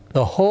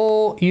 The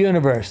whole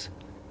universe.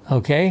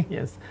 Okay?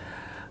 Yes.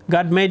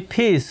 God made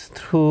peace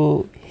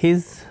through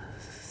his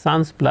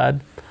Son's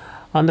blood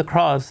on the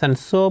cross, and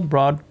so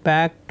brought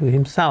back to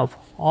himself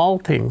all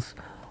things,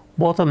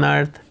 both on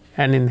earth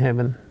and in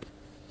heaven.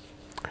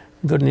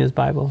 Good News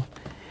Bible.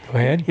 Go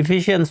ahead.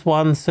 Ephesians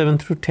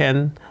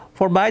 1:7-10,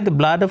 for by the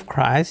blood of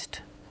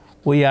Christ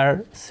we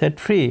are set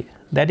free.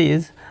 That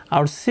is,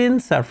 our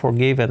sins are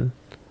forgiven.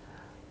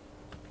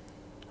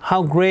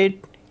 How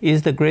great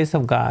is the grace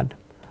of God,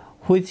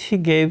 which he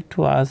gave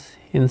to us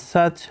in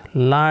such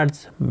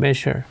large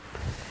measure.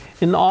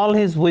 In all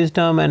his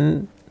wisdom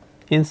and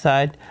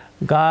insight,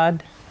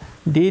 God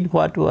did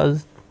what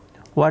was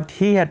what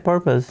He had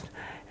purposed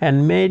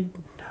and made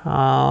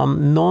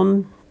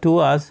known to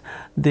us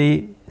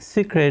the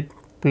secret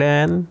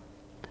plan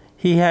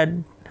He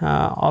had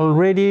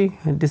already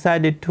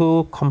decided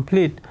to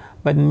complete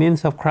by the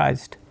means of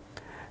Christ.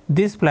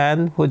 This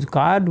plan, which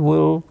God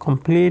will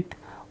complete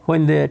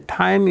when the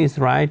time is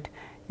right,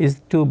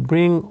 is to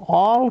bring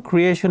all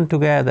creation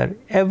together,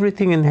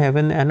 everything in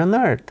heaven and on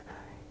earth,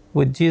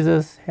 with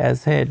Jesus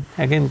as head.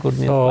 Again, Good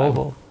News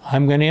Bible.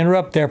 I'm going to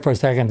interrupt there for a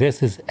second.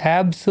 This is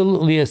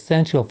absolutely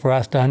essential for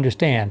us to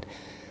understand.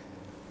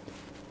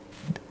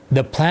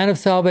 The plan of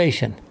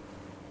salvation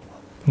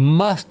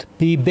must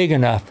be big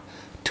enough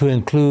to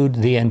include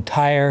the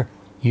entire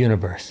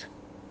universe.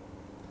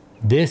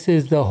 This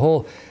is the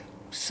whole...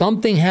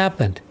 Something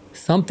happened.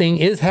 Something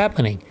is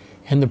happening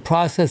in the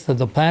process of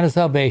the plan of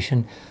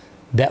salvation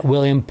that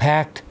will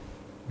impact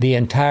the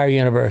entire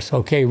universe.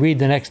 Okay, read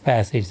the next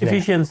passage there.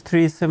 Ephesians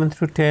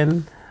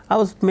 3:7-10. I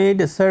was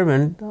made a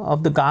servant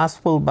of the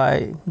gospel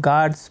by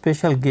God's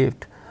special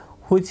gift,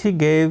 which He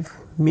gave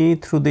me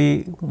through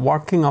the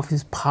working of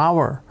His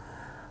power.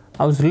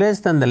 I was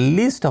less than the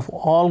least of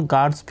all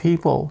God's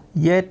people,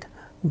 yet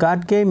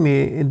God gave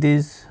me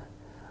this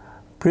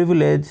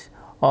privilege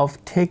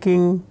of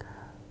taking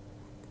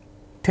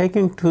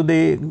to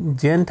the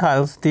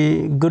Gentiles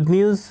the good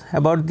news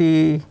about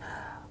the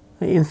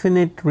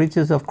infinite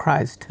riches of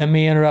Christ. Let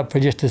me interrupt for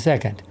just a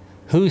second.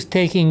 Who's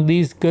taking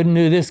this good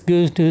news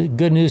to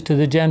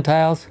the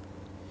Gentiles?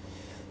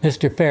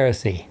 Mr.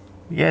 Pharisee.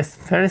 Yes,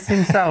 Pharisee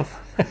himself.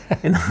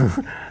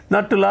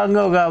 Not too long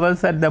ago I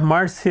was at the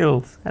Mars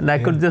Hills, and I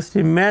could just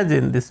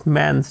imagine this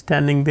man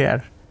standing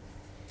there.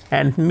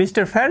 And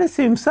Mr.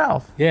 Pharisee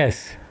himself.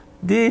 Yes.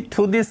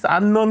 To this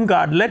unknown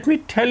God, let me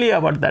tell you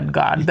about that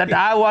God, that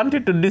I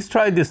wanted to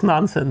destroy this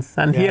nonsense,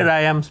 and here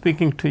I am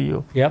speaking to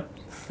you. Yep.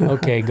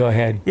 Okay, go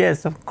ahead.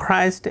 Yes, of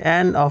Christ,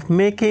 and of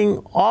making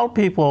all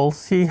people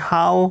see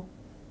how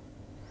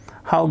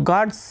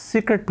God's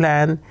secret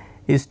plan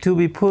is to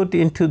be put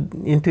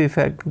into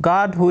effect.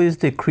 God, who is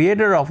the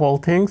creator of all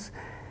things,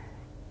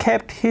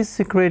 kept His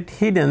secret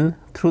hidden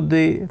through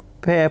the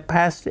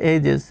past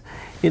ages,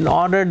 in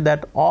order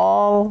that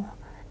all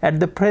at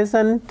the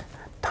present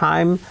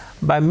time,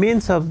 by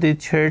means of the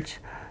church,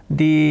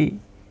 the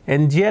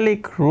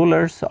angelic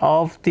rulers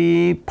of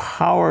the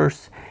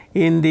powers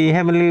in the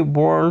heavenly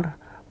world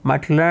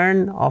might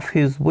learn of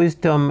His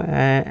wisdom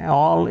and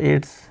all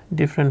its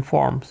different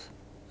forms.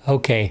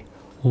 Okay,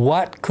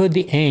 what could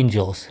the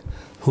angels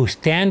who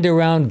stand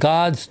around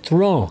God's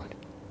throne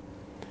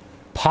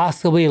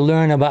possibly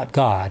learn about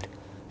God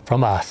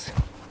from us?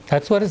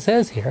 That's what it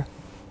says here.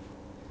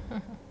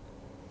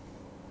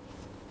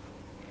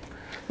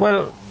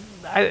 Well,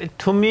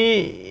 to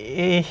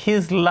me,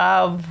 His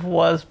love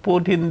was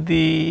put in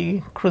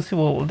the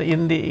crucible,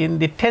 in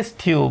the test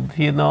tube,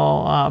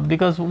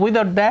 because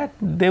without that,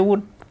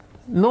 no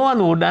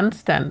one would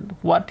understand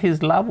what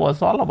His love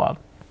was all about.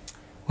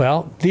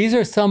 Well, these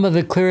are some of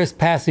the clearest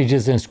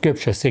passages in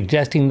Scripture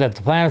suggesting that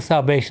the plan of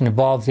salvation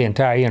involves the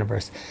entire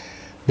universe.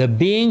 The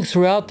beings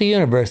throughout the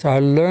universe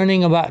are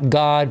learning about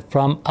God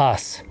from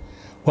us.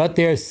 What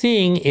they're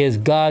seeing is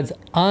God's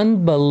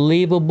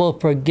unbelievable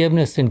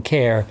forgiveness and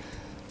care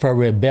for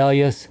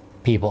rebellious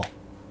people.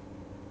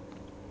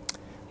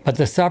 But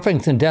the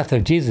sufferings and death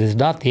of Jesus is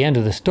not the end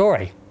of the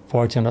story,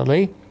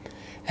 fortunately.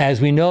 As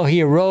we know,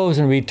 He arose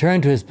and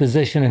returned to His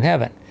position in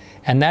heaven.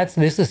 And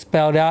this is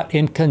spelled out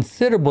in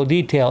considerable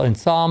detail in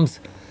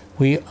Psalms.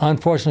 We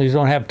unfortunately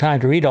don't have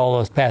time to read all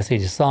those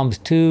passages. Psalms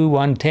 2,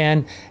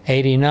 110,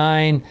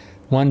 89,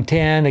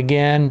 110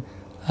 again,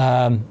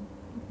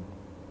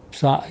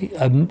 so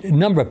a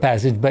number of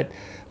passages, but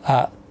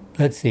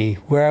let's see,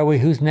 where are we?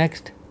 Who's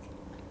next?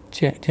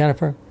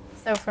 Jennifer?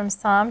 So from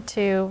Psalm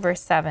 2,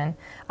 verse 7,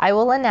 I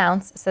will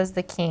announce, says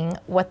the King,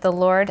 what the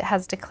Lord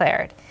has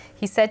declared.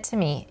 He said to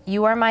me,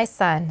 you are my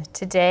son.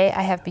 Today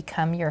I have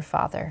become your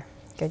father.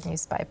 Good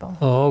News Bible.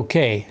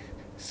 Okay,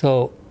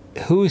 so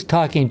who's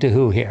talking to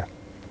who here?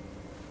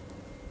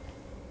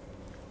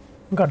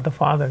 God the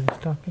Father is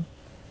talking.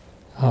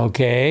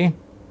 Okay.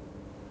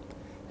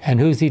 And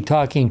who's He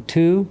talking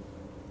to?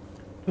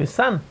 His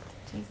Son.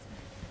 Jesus.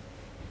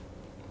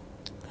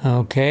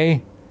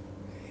 Okay.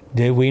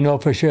 Do we know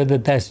for sure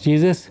that that's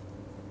Jesus?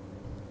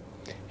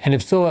 And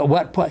if so, at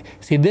what point?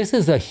 See, this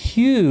is a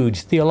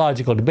huge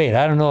theological debate.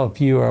 I don't know if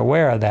you are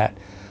aware of that,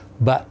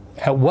 but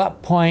at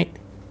what point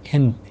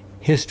in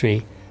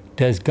history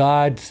does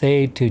God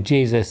say to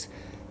Jesus,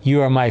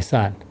 you are my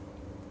son?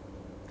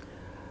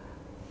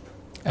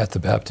 At the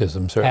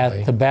baptism, certainly.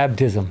 At the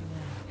baptism,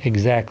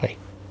 exactly.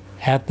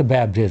 At the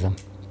baptism.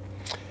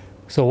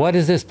 So what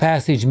does this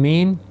passage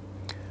mean?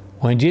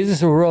 When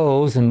Jesus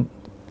arose and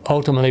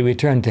ultimately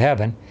returned to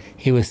heaven,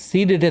 He was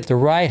seated at the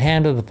right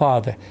hand of the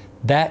Father.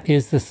 That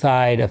is the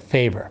side of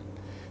favor.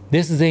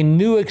 This is a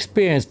new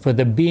experience for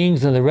the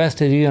beings and the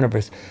rest of the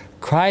universe.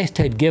 Christ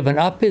had given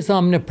up His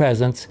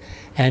omnipresence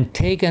and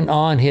taken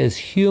on His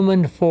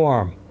human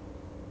form.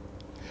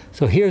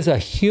 So here's a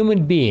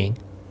human being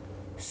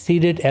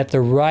seated at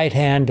the right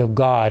hand of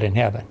God in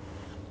heaven.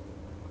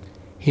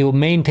 He will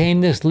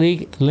maintain this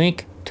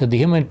link to the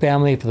human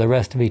family for the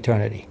rest of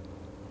eternity.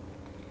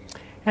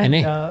 And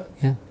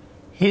yeah.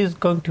 He's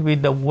going to be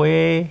the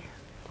way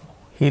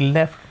he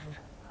left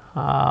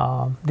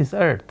this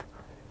earth.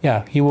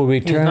 Yeah, he will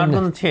return. He's not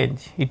going to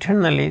change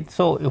eternally.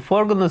 So if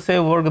we're going to say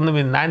we're going to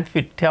be 9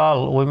 feet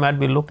tall, we might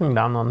be looking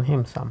down on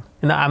him some.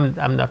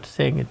 I'm not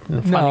saying it in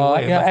a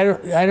funny way. No,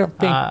 I don't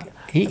think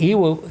he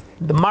will.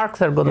 The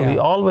marks are going to be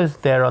always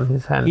there on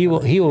his hands.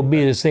 He will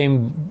be the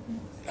same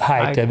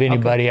height of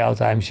anybody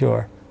else, I'm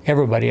sure.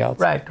 Everybody else.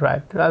 Right.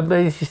 But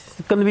he's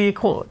going to be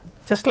cool,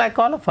 just like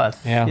all of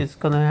us. Yeah. He's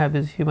going to have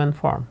his human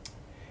form.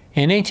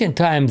 In ancient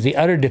times, the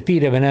utter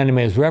defeat of an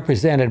enemy is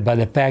represented by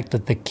the fact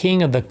that the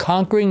king of the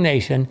conquering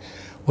nation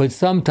would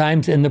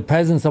sometimes, in the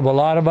presence of a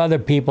lot of other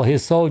people,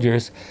 his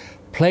soldiers,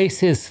 place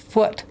his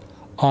foot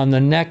on the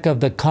neck of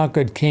the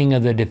conquered king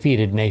of the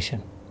defeated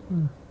nation.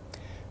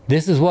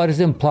 This is what is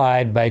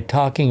implied by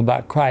talking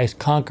about Christ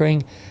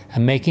conquering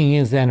and making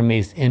his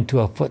enemies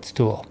into a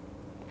footstool.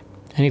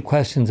 Any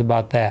questions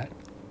about that?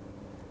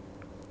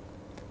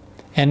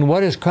 And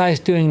what is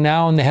Christ doing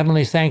now in the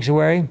heavenly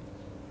sanctuary?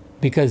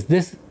 Because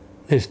the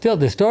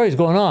story is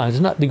going on. It's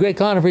not, the great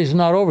controversy is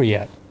not over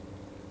yet.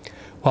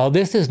 While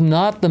this is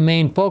not the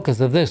main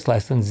focus of this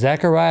lesson,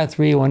 Zechariah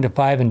 3,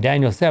 1-5 and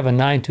Daniel 7,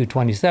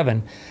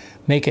 9-27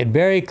 make it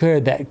very clear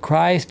that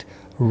Christ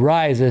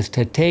rises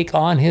to take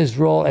on his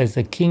role as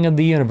the King of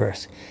the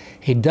universe.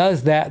 He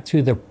does that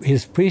through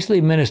his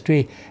priestly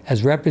ministry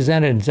as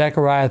represented in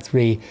Zechariah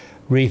 3,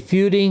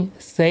 refuting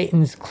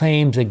Satan's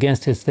claims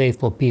against his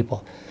faithful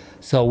people.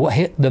 So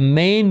the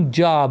main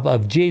job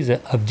of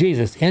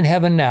Jesus in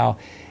heaven now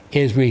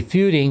is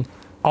refuting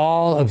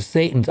all of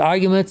Satan's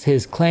arguments,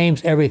 his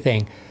claims,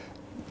 everything.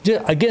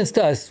 Against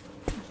us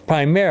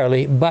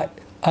primarily, but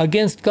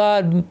against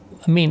God,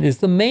 is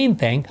the main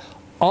thing.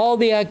 All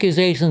the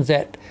accusations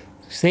that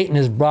Satan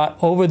has brought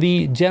over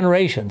the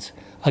generations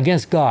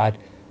against God,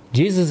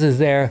 Jesus is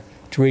there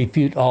to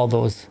refute all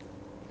those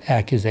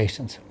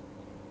accusations.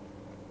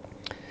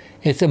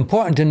 It's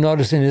important to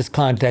notice in this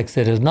context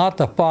that it is not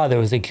the Father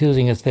who is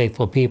accusing his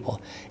faithful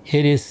people.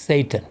 It is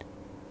Satan.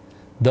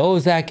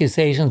 Those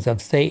accusations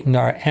of Satan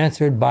are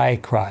answered by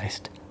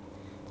Christ.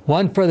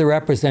 One further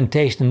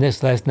representation in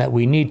this lesson that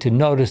we need to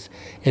notice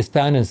is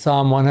found in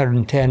Psalm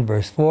 110,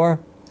 verse 4.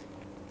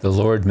 The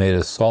Lord made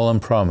a solemn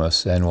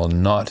promise and will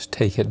not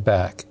take it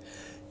back.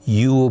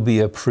 You will be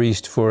a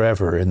priest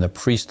forever in the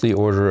priestly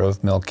order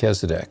of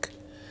Melchizedek.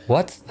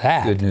 What's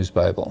that? Good News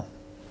Bible.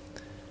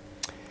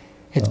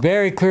 It's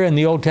very clear in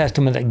the Old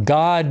Testament that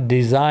God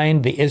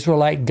designed the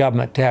Israelite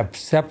government to have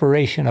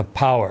separation of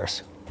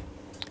powers.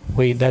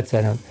 That's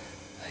an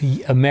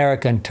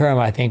American term,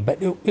 I think,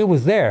 but it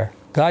was there.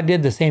 God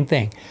did the same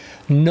thing.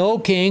 No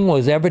king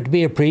was ever to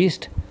be a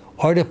priest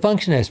or to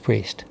function as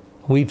priest.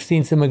 We've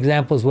seen some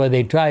examples where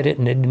they tried it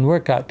and it didn't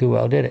work out too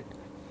well, did it?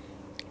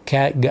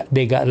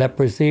 They got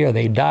leprosy or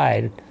they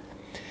died.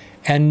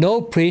 And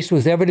no priest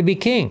was ever to be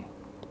king.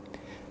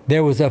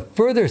 There was a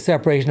further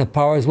separation of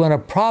powers when a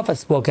prophet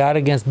spoke out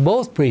against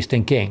both priest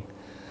and king.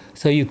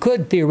 So you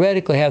could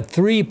theoretically have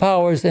three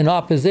powers in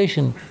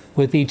opposition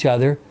with each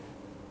other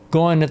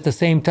going at the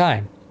same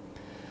time.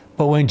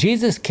 But when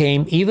Jesus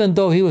came, even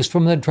though he was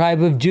from the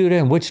tribe of Judah,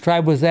 and which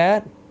tribe was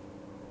that?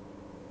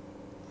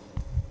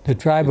 The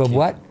tribe of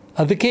what?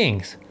 Of the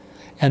kings.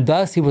 And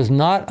thus he was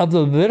not of the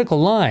Levitical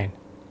line.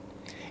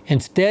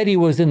 Instead, he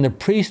was in the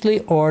priestly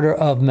order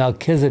of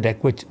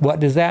Melchizedek, which, what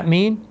does that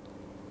mean?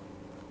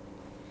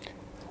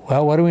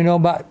 Well, what do we know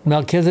about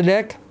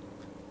Melchizedek?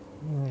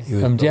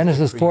 From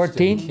Genesis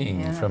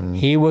 14,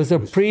 he was a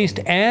priest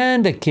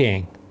and a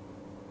king.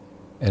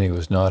 And he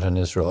was not an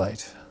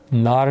Israelite.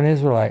 Not an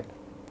Israelite.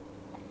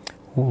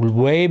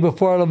 Way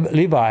before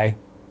Levi,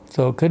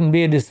 so it couldn't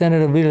be a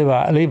descendant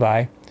of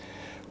Levi.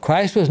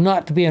 Christ was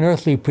not to be an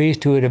earthly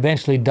priest who would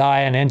eventually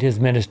die and end his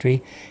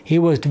ministry. He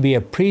was to be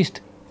a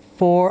priest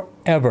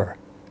forever,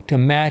 to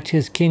match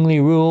his kingly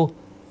rule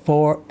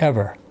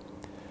forever.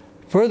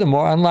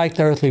 Furthermore, unlike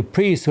the earthly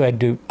priests who had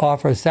to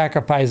offer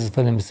sacrifices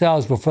for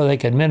themselves before they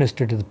could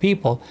minister to the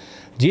people,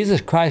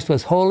 Jesus Christ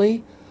was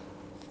holy,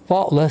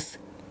 faultless,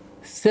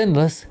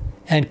 sinless,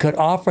 and could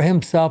offer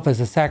himself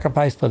as a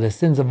sacrifice for the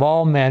sins of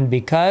all men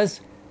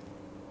because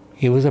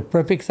he was a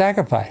perfect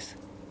sacrifice.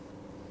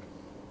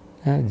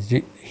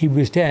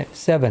 Hebrews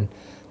 7,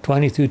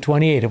 20 through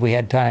 28, if we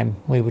had time,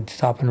 we would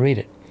stop and read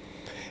it.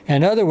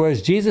 In other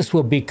words, Jesus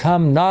will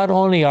become not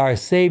only our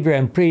Savior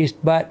and priest,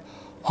 but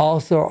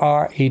also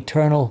our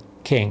eternal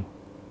King.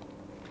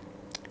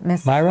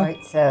 Mrs. Myra?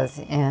 White says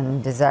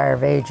in Desire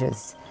of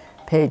Ages,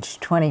 page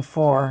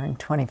 24 and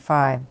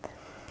 25,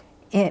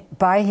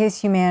 by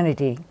his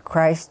humanity,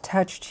 Christ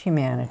touched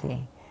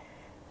humanity.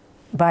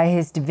 By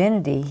his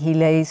divinity, he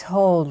lays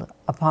hold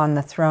upon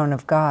the throne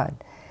of God.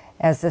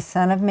 As the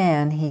Son of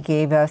Man, he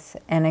gave us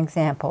an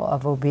example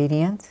of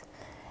obedience.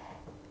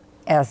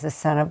 As the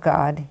Son of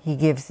God, he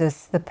gives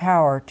us the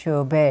power to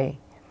obey.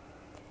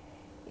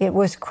 It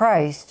was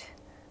Christ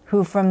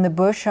who from the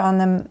bush on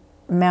the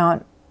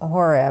Mount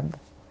Horeb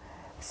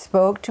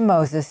spoke to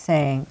Moses,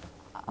 saying,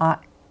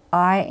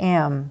 I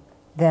am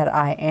that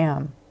I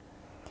am.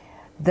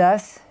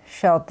 Thus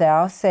shalt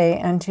thou say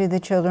unto the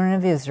children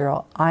of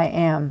Israel, I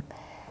am,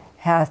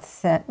 hath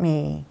sent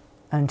me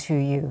unto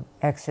you.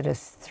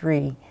 Exodus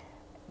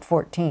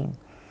 3:14.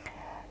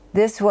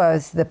 This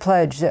was the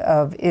pledge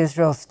of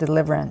Israel's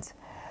deliverance.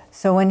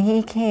 So when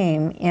he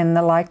came in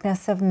the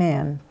likeness of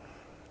men,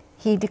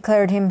 he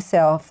declared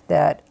himself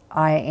that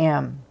I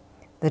am,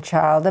 the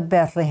child of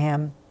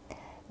Bethlehem,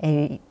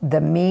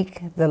 the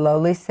meek, the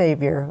lowly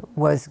Savior,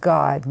 was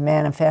God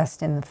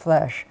manifest in the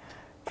flesh.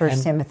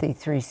 1 Timothy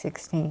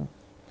 3:16.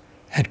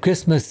 At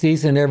Christmas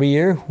season every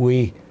year,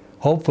 we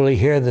hopefully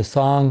hear the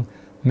song,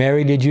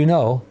 Mary, Did You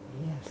Know?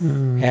 Yes.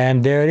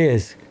 And there it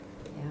is.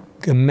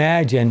 Yeah.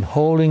 Imagine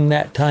holding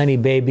that tiny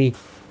baby,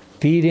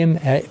 feeding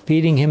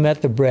him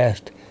at the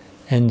breast,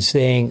 and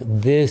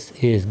saying, this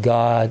is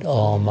God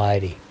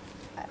Almighty.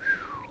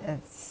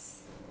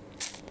 It's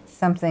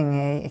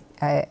something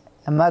a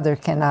mother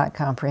cannot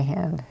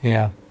comprehend.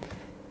 Yeah.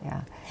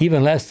 Yeah.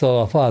 Even less so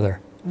a father.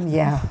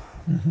 Yeah.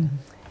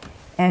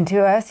 And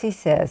to us he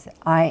says,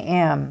 I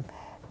am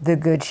the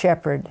good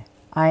shepherd.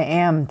 I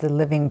am the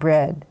living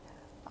bread.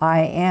 I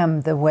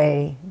am the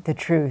way, the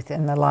truth,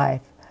 and the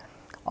life.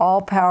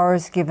 All power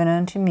is given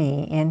unto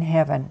me in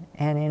heaven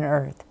and in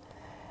earth.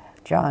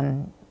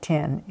 John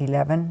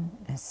 10:11,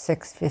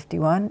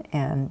 6:51,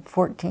 and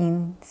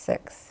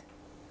 14:6.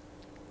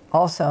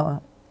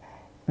 Also,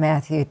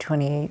 Matthew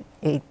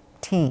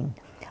 28:18.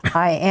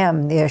 I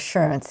am the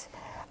assurance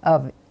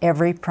of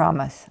every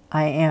promise.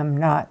 I am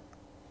not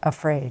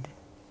afraid.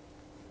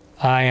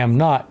 I am,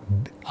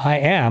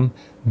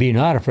 be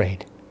not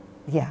afraid.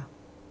 Yeah,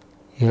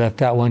 You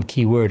left out one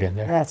key word in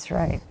there. that's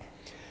right.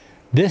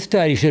 This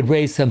study should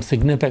raise some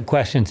significant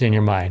questions in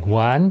your mind.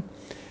 One,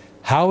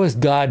 how has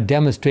God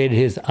demonstrated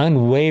his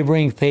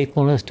unwavering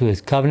faithfulness to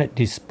his covenant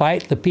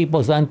despite the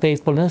people's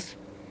unfaithfulness?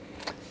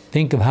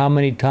 Think of how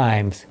many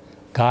times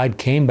God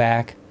came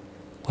back,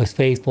 was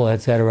faithful,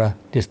 etc.,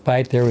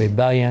 despite their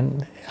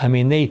rebellion. I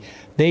mean,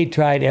 they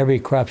tried every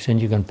corruption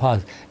you can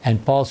possibly,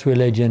 and false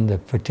religion, the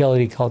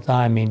fertility cult,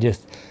 I mean,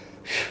 just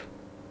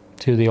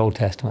through the Old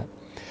Testament.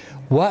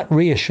 What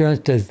reassurance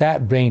does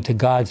that bring to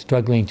God's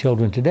struggling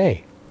children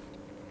today?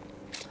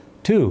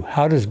 Two,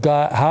 how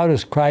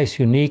does Christ's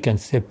unique and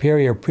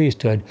superior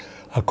priesthood,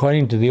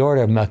 according to the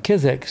order of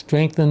Melchizedek,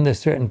 strengthen the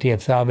certainty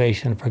of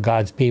salvation for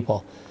God's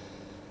people?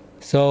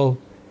 So,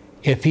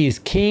 if he's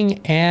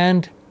king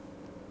and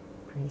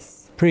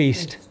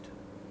priest,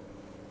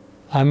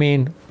 I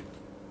mean,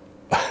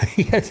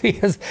 he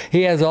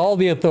has all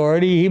the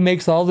authority, he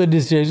makes all the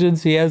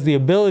decisions, he has the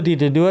ability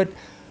to do it.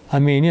 I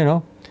mean, you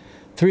know.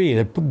 Three,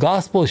 the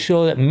Gospels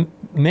show that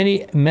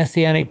many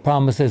messianic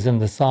promises in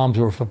the Psalms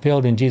were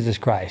fulfilled in Jesus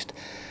Christ.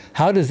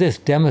 How does this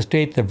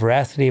demonstrate the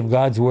veracity of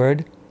God's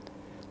Word?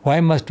 Why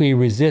must we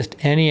resist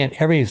any and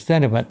every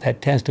sentiment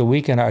that tends to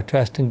weaken our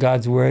trust in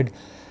God's Word?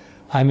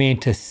 I mean,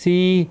 to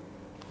see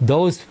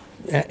those,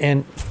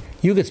 and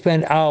you could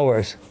spend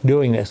hours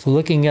doing this,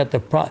 looking at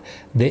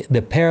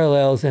the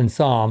parallels in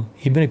Psalm,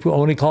 even if you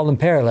only call them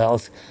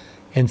parallels,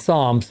 in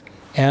Psalms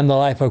and the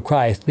life of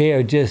Christ. They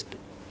are just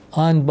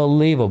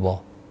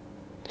unbelievable.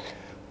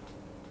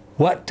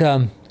 What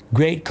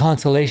great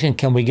consolation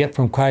can we get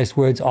from Christ's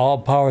words, all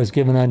power is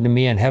given unto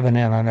me in heaven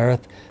and on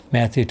earth,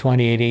 Matthew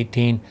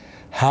 28:18.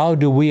 How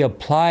do we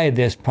apply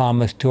this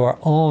promise to our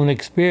own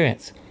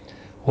experience?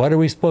 What are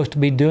we supposed to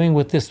be doing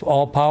with this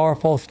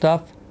all-powerful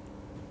stuff?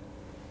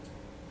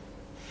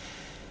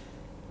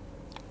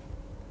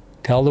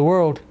 Tell the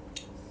world.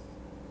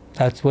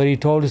 That's what he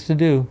told us to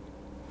do.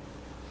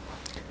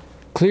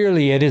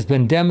 Clearly, it has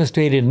been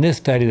demonstrated in this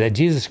study that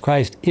Jesus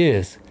Christ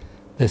is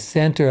the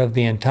center of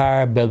the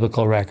entire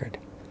biblical record.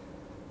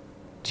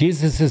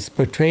 Jesus is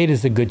portrayed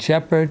as the Good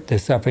Shepherd, the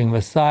suffering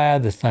Messiah,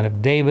 the Son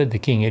of David, the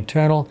King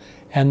Eternal,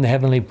 and the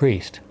Heavenly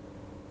Priest.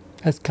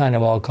 That's kind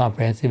of all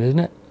comprehensive, isn't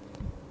it?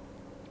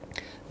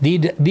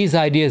 These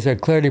ideas are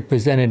clearly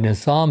presented in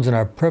Psalms and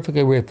are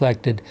perfectly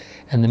reflected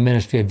in the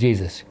ministry of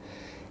Jesus.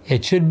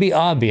 It should be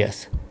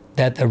obvious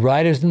that the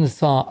writers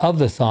of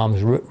the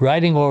Psalms,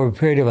 writing over a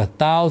period of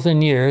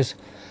 1,000 years,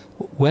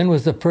 when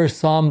was the first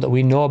Psalm that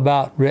we know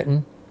about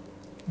written?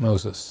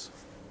 Moses.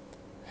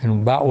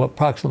 And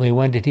approximately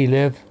when did he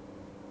live?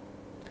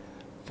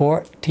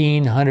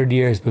 1,400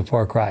 years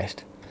before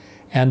Christ.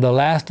 And the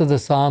last of the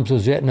Psalms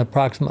was written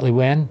approximately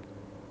when?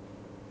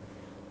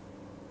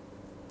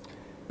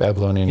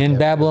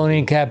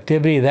 Babylonian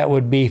captivity, that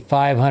would be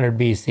 500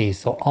 BC.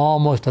 So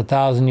almost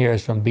 1,000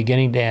 years from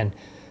beginning to end,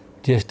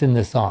 just in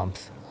the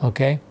Psalms.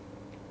 Okay?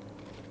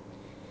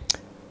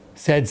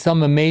 Said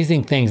some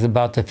amazing things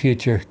about the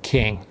future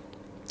king.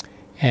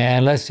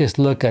 And let's just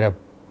look at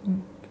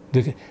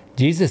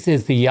Jesus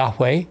is the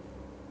Yahweh,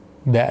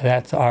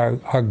 that's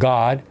our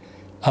God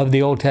of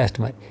the Old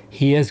Testament.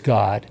 He is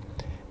God.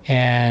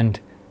 And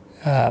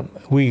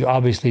we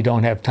obviously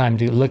don't have time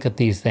to look at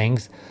these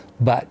things,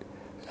 but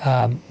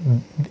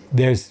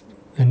there's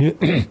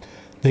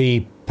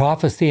the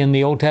prophecy in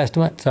the Old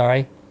Testament,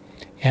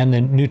 and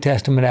the New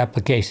Testament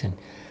application.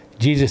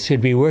 Jesus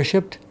should be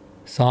worshipped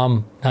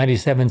Psalm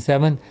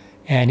 97:7,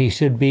 and he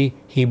should be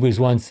Hebrews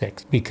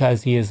 1:6,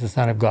 because he is the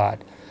Son of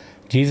God.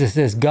 Jesus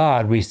is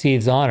God,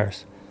 receives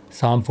honors.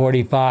 Psalm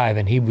 45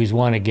 and Hebrews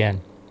 1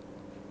 again.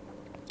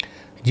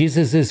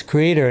 Jesus is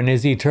creator and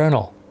is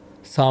eternal.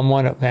 Psalm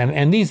 1,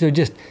 and these are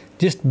just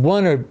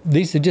one, or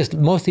these are just,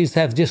 most of these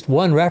have just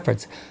one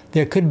reference.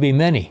 There could be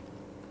many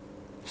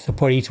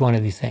support each one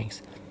of these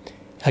things.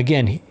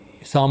 Again,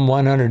 Psalm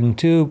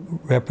 102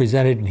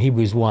 represented in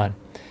Hebrews 1.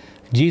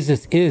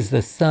 Jesus is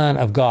the Son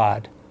of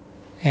God.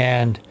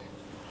 And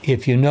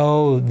if you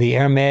know the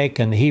Aramaic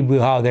and the Hebrew,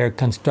 how they're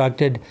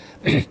constructed,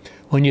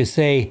 when you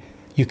say,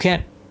 you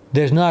can't,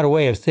 there's not a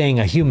way of saying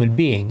a human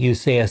being. You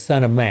say a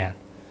son of man.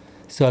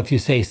 So if you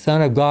say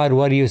Son of God,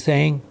 what are you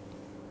saying?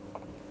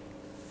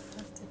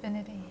 That's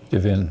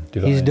divinity.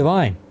 Divine. He's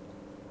divine.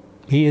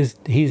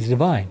 He's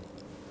divine.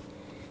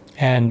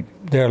 And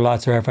there are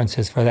lots of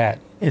references for that.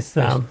 It's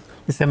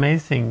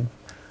amazing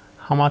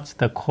how much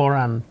the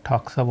Quran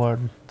talks about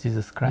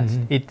Jesus Christ.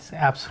 Mm-hmm. It's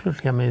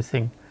absolutely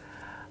amazing.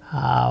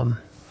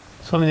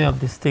 So many of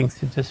these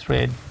things you just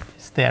read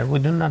is there. We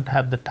do not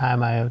have the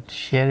time. I would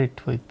share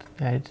it with.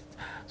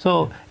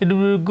 So it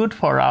would be good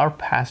for our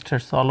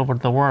pastors all over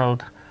the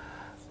world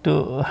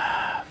to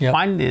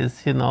find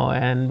this,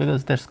 and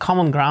because there's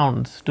common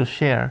grounds to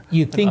share.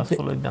 You think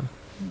that, with them.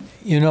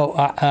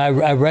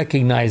 I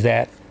recognize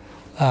that.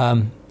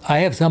 I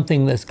have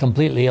something that's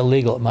completely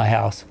illegal at my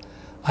house.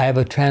 I have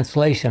a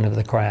translation of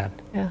the Quran.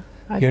 Yeah.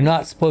 You're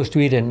not supposed to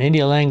read it in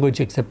any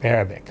language except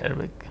Arabic.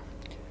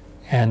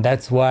 And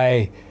that's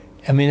why,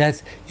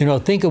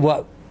 think of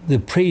what the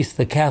priests,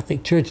 the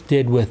Catholic Church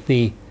did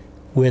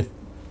with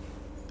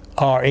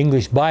our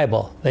English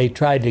Bible. They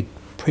tried to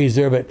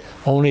preserve it.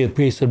 Only the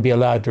priests would be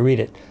allowed to read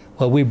it.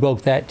 Well, we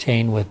broke that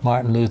chain with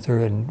Martin Luther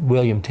and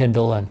William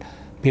Tyndale and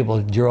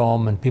people,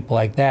 Jerome and people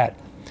like that.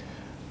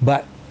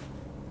 But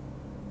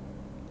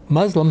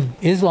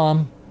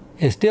Islam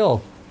is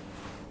still,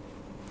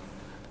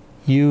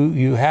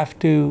 you have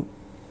to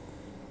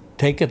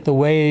take it the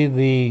way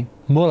the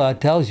mullah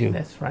tells you.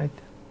 That's right.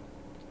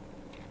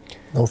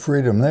 No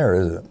freedom there,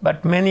 is it?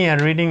 But many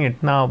are reading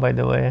it now, by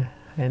the way,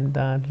 and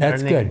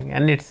that's learning. good.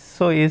 And it's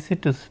so easy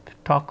to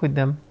talk with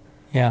them.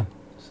 Yeah.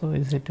 So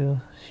easy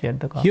to share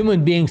the gospel.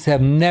 Human beings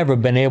have never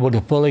been able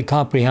to fully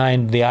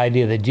comprehend the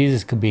idea that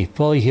Jesus could be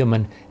fully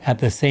human at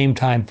the same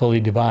time fully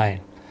divine.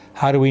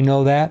 How do we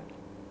know that?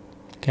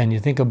 Can you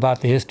think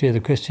about the history of the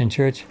Christian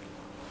church?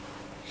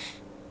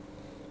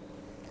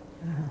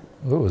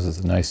 What was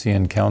it? The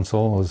Nicene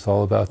Council was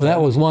all about that? Well,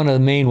 that was one of the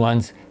main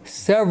ones.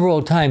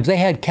 Several times. They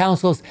had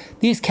councils.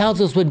 These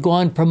councils would go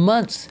on for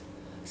months.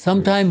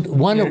 Sometimes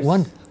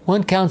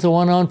one council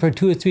went on for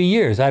 2 or 3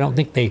 years. I don't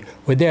think they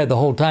were there the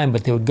whole time,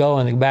 but they would go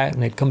and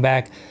they'd come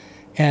back.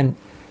 And,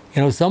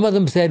 some of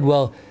them said,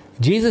 well,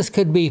 Jesus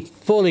could be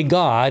fully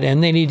God,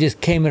 and then he just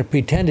came and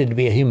pretended to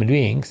be a human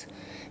being.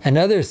 And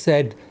others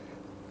said,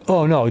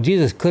 oh no,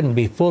 Jesus couldn't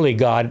be fully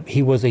God.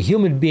 He was a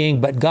human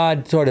being, but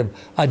God sort of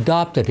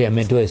adopted him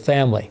into his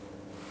family.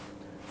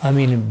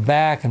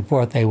 Back and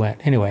forth they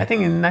went. Anyway. I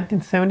think in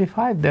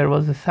 1975 there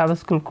was a Sabbath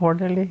School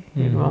Quarterly.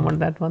 You remember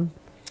that one?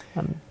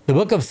 The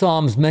book of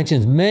Psalms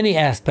mentions many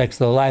aspects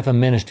of the life and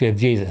ministry of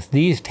Jesus.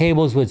 These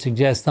tables would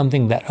suggest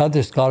something that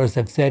other scholars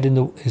have said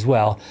as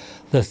well.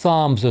 The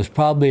Psalms was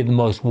probably the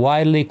most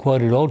widely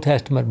quoted Old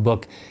Testament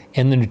book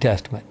in the New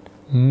Testament.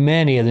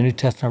 Many of the New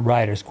Testament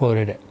writers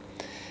quoted it.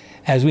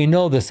 As we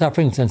know, the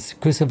sufferings and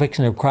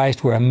crucifixion of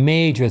Christ were a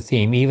major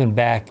theme even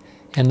back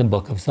in the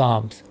book of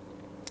Psalms.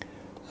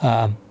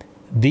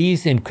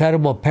 These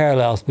incredible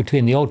parallels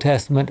between the Old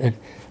Testament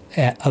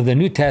of the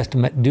New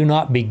Testament do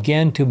not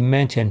begin to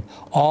mention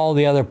all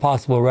the other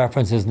possible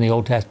references in the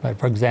Old Testament.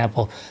 For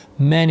example,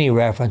 many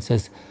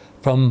references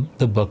from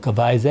the book of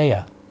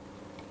Isaiah.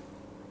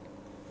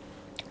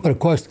 But of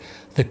course,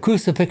 the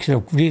crucifixion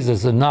of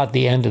Jesus is not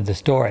the end of the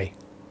story.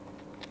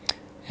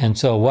 And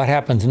so what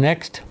happens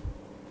next?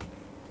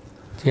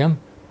 Jim?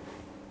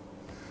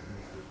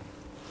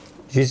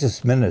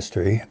 Jesus'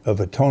 ministry of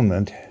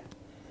atonement,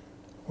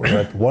 or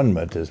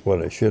at-one-ment is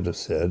what I should have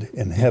said,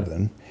 in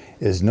heaven,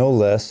 is no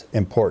less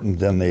important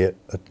than the,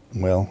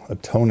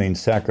 atoning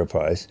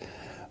sacrifice.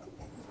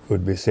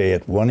 Would we say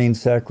at-one-ing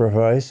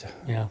sacrifice?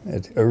 Yeah.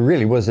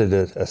 Really, was it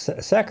a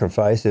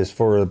sacrifice is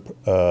for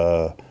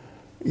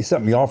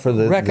something you offer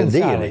the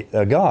deity,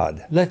 a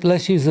God.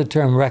 Let's use the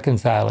term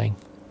reconciling.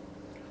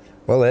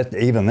 Well,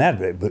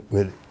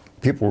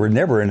 people were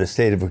never in a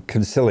state of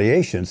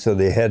conciliation, so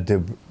they had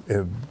to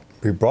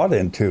be brought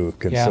into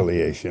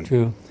conciliation. Yeah,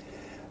 true.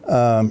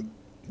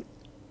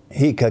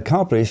 He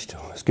accomplished,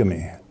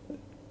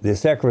 the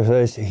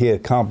sacrifice he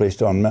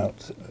accomplished on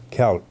Mount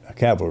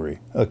Calvary.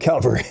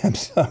 I'm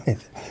sorry.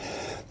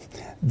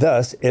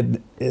 Thus,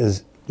 it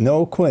is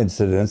no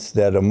coincidence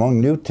that among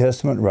New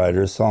Testament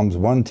writers, Psalms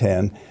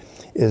 110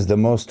 is the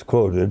most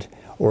quoted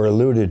or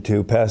alluded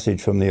to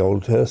passage from the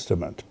Old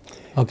Testament.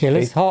 Okay,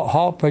 let's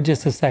halt for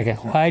just a second.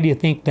 Why do you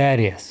think that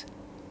is?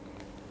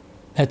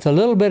 That's a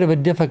little bit of a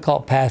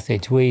difficult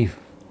passage.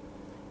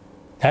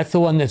 That's the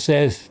one that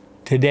says,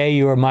 today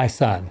you are my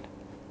son,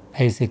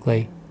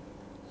 basically.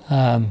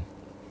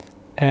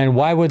 And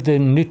why would the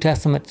New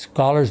Testament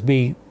scholars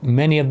be,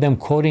 many of them,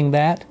 quoting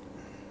that?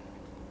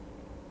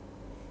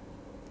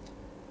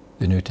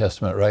 The New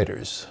Testament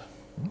writers.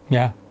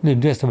 Yeah, New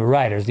Testament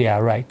writers, yeah,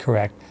 right,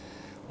 correct.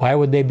 Why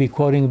would they be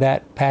quoting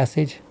that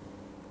passage?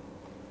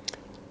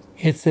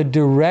 It's a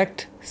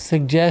direct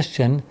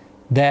suggestion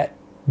that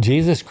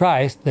Jesus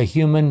Christ, the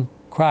human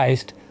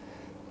Christ,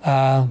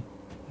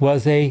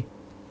 was a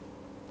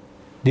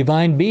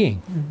divine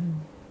being.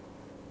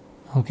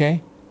 Mm-hmm.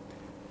 Okay?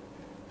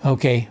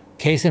 Okay,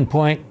 case in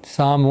point,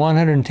 Psalm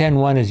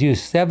 110:1 is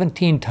used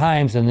 17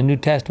 times in the New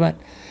Testament,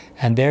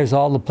 and there's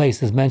all the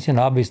places mentioned.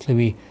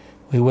 Obviously,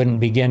 we wouldn't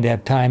begin to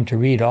have time to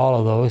read all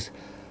of those.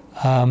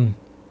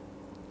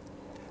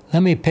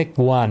 Let me pick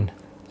one,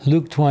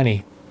 Luke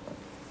 20.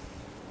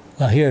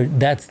 Well, here,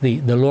 that's the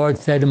Lord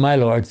said to my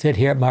Lord, sit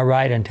here at my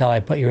right until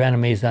I put your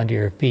enemies under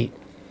your feet.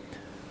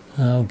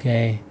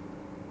 Okay.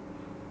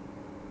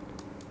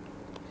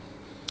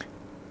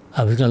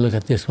 I was going to look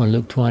at this one,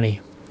 Luke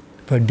 20.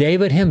 For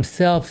David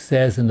himself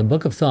says in the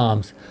book of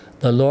Psalms,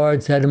 the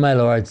Lord said to my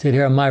Lord, sit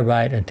here on my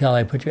right until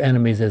I put your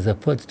enemies as a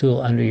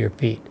footstool under your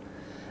feet.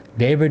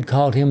 David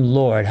called him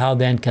Lord. How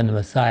then can the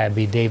Messiah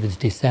be David's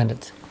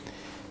descendants?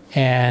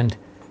 And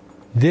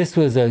this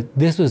was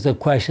a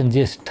question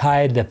just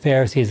tied the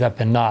Pharisees up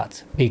in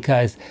knots,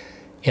 because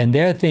in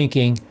their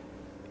thinking,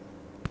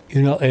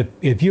 you know,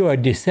 if you are a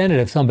descendant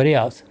of somebody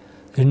else,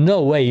 there's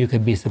no way you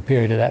could be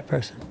superior to that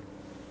person.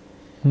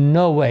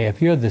 No way.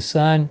 If you're the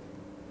son,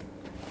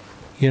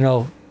 you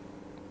know,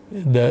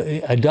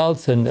 the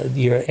adults and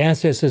your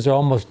ancestors are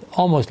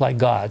almost like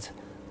gods,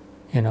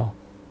 you know.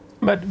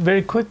 But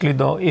very quickly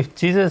though, if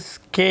Jesus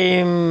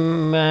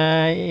came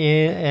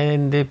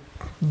in the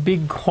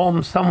big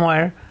home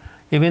somewhere,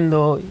 even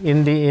though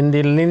in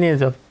the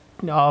lineage of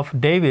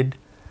David,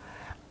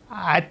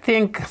 I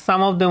think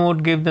some of them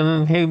would give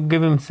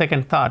him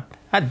second thought.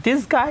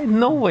 This guy,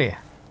 no way,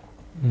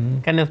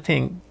 kind of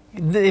thing.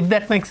 If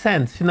that makes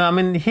sense, you know. I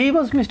mean, he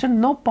was Mr.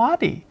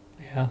 Nobody.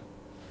 Yeah.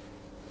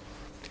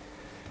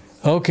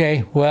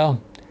 Okay.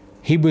 Well,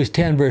 Hebrews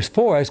 10 verse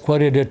 4 is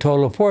quoted a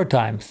total of 4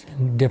 times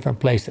in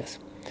different places.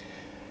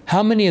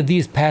 How many of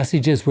these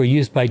passages were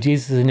used by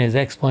Jesus in his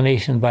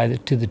explanation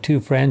to the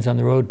 2 friends on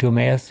the road to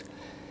Emmaus?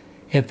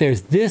 If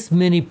there's this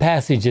many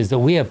passages that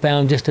we have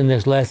found just in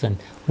this lesson,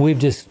 we've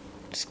just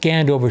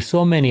scanned over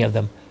so many of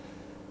them,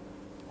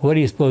 what do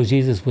you suppose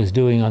Jesus was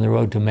doing on the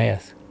road to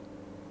Emmaus?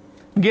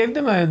 Gave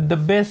them the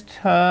best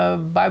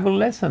Bible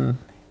lesson,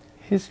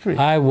 history.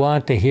 I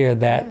want to hear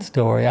that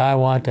story. I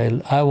want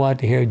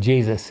to hear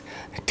Jesus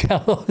tell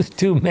those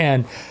 2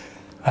 men.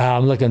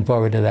 I'm looking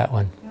forward to that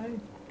one.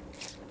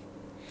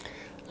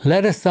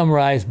 Let us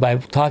summarize by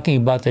talking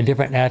about the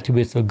different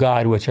attributes of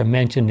God which are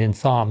mentioned in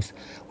Psalms,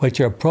 which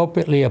are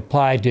appropriately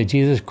applied to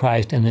Jesus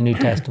Christ in the New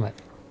Testament.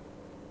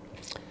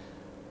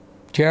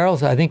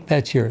 Charles, I think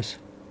that's yours.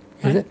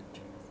 Is it?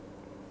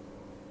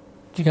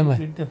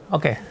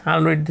 Okay,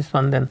 I'll read this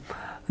one then.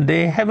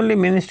 The heavenly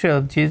ministry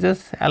of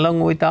Jesus, along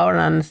with our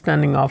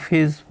understanding of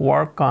his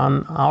work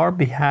on our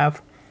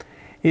behalf,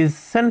 is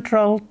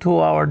central to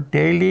our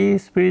daily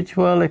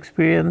spiritual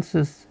experience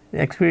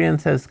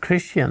as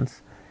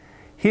Christians.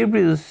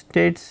 Hebrews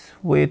states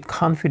with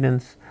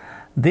confidence,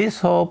 this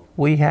hope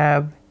we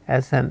have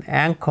as an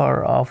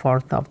anchor of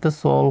the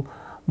soul,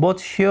 both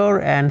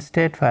sure and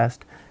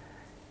steadfast,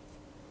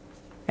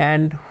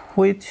 and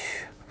which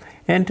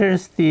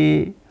enters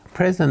the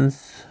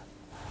presence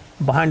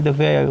behind the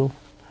veil,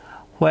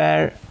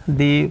 where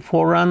the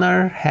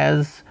forerunner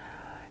has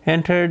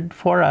entered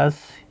for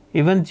us,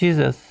 even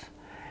Jesus,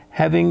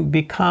 having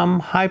become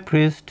high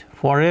priest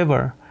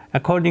forever,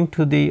 according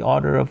to the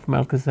order of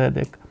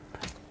Melchizedek.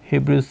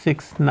 Hebrews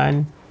 6,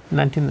 9,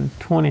 19 and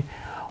 20,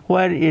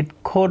 where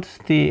it quotes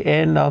the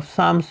end of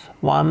Psalms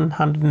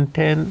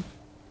 110,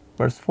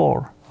 verse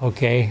 4.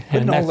 Okay.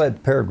 Couldn't all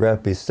that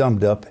paragraph be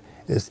summed up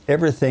as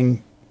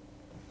everything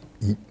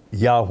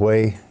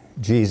Yahweh,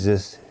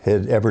 Jesus,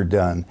 had ever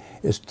done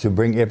is to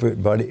bring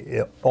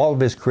everybody, all of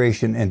his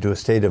creation, into a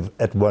state of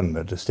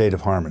at-one-ment, a state of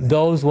harmony.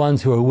 Those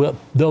who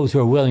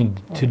are willing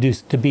to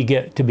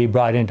be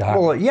brought into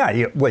harmony. Well, yeah.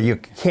 You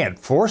can't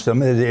force them.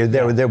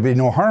 There would be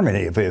no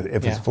harmony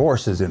if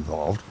force is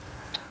involved.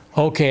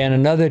 Okay, and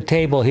another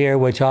table here,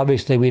 which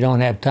obviously we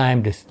don't have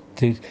time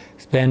to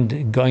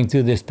spend going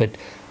through this, but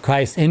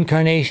Christ's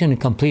incarnation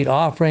and complete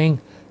offering,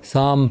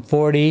 Psalm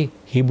 40,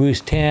 Hebrews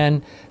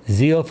 10,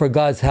 zeal for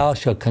God's house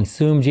shall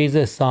consume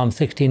Jesus, Psalm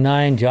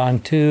 69, John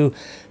 2,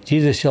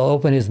 Jesus shall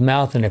open his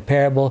mouth in a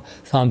parable,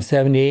 Psalm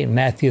 78,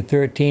 Matthew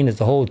 13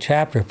 is a whole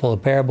chapter full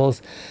of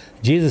parables.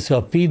 Jesus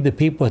shall feed the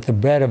people with the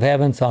bread of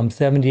heaven, Psalm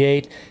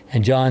 78,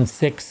 and John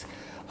 6.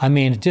 I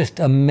mean,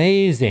 just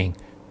amazing.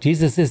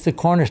 Jesus is the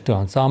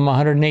cornerstone, Psalm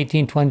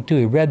 118, 22.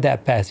 We read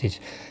that passage.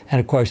 And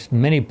of course,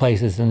 many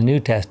places in the New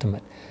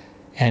Testament.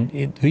 And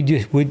we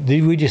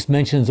just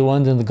mentioned the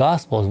ones in the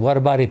Gospels. What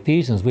about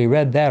Ephesians? We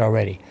read that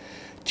already.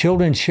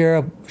 Children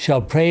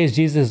shall praise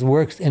Jesus'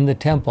 works in the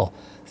temple,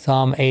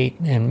 Psalm 8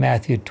 and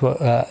Matthew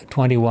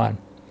 21.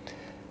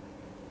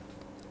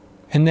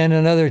 And then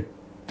another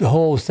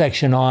whole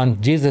section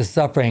on Jesus'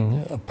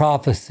 suffering,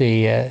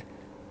 prophecy,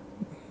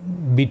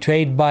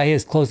 betrayed by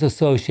his close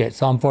associate,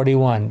 Psalm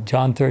 41,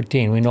 John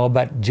 13. We know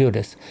about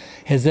Judas.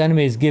 His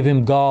enemies give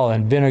him gall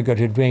and vinegar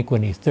to drink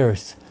when he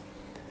thirsts.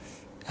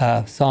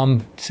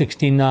 Psalm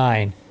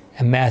 69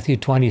 and Matthew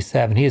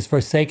 27. He is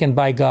forsaken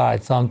by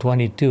God, Psalm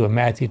 22 and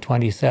Matthew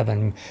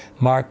 27.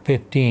 Mark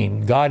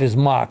 15. God is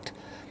mocked,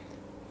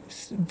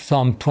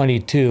 Psalm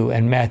 22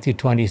 and Matthew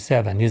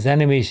 27. His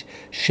enemies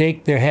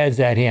shake their heads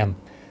at him,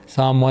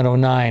 Psalm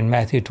 109,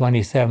 Matthew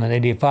 27. They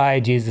defy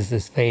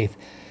Jesus' faith.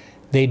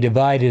 They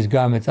divide his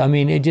garments. I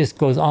mean, it just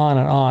goes on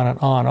and on and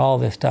on, all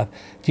this stuff.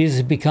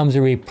 Jesus becomes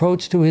a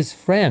reproach to his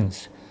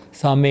friends,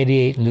 Psalm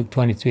 88 and Luke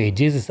 23.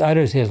 Jesus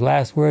utters his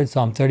last words,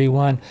 Psalm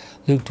 31,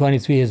 Luke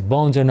 23. His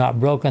bones are not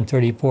broken,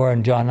 34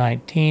 and John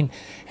 19.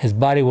 His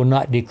body will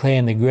not decay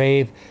in the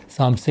grave,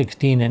 Psalm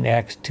 16 and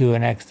Acts 2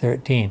 and Acts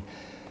 13.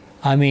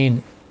 I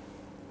mean,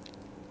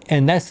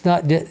 and that's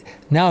not,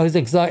 now his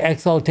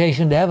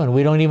exaltation to heaven.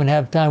 We don't even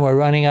have time. We're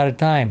running out of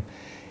time.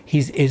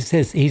 It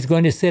says he's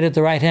going to sit at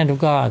the right hand of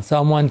God,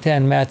 Psalm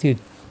 110, Matthew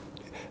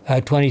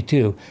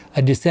 22.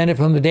 A descendant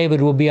from David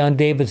will be on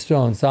David's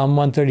throne, Psalm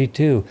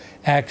 132,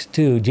 Acts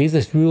 2.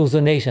 Jesus rules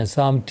the nation,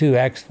 Psalm 2,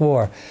 Acts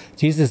 4.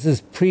 Jesus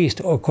is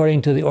priest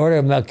according to the order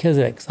of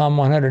Melchizedek, Psalm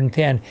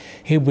 110,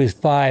 Hebrews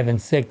 5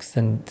 and 6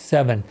 and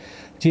 7.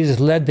 Jesus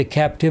led the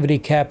captivity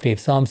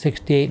captive, Psalm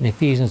 68 and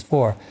Ephesians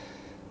 4.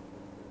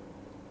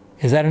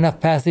 Is that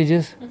enough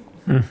passages?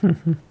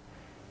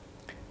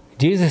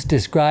 Jesus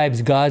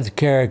describes God's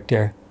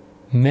character.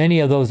 Many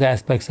of those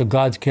aspects of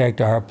God's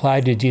character are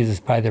applied to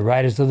Jesus by the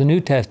writers of the New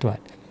Testament.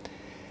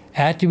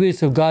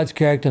 Attributes of God's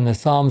character in the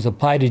Psalms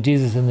apply to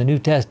Jesus in the New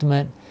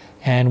Testament,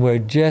 and we're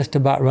just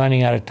about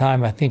running out of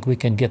time. I think we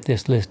can get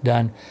this list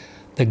done.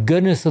 The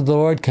goodness of the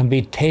Lord can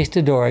be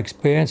tasted or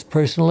experienced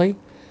personally.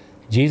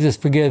 Jesus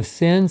forgives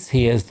sins.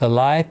 He is the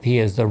life. He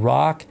is the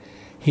rock.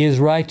 He is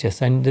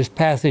righteous. And there's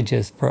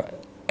passages for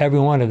every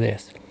one of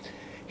this.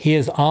 He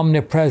is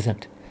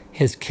omnipresent.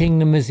 His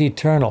kingdom is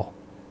eternal.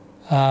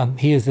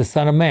 He is the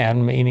Son of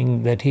Man,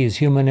 meaning that he is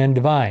human and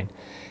divine.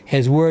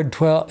 His word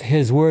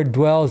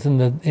dwells in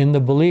the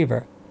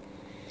believer.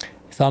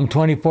 Psalm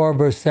 24,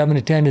 verse 7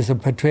 to 10 is a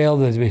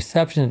portrayal of the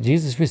reception that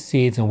Jesus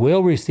receives and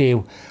will receive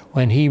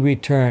when he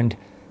returned,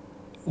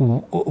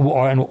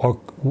 or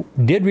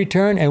did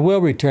return and will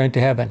return to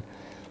heaven.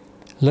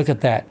 Look at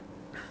that.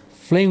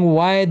 Fling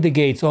wide the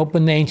gates,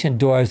 open the ancient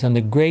doors, and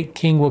the great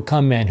King will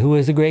come in. Who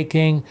is the great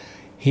King?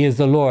 He is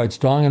the Lord,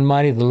 strong and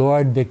mighty, the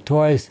Lord,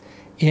 victorious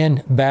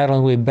in battle,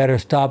 and we better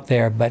stop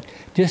there. But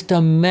just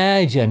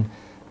imagine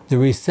the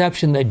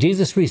reception that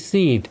Jesus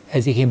received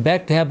as he came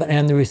back to heaven,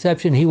 and the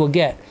reception he will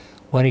get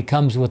when he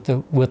comes with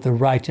the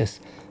righteous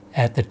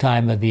at the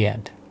time of the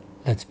end.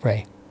 Let's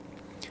pray.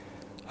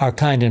 Our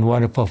kind and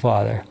wonderful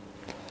Father,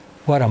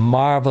 what a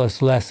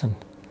marvelous lesson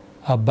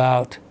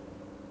about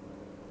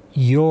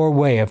your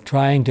way of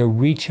trying to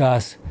reach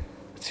us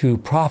through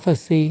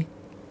prophecy,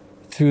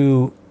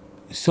 through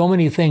so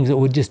many things that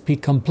would just be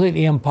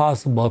completely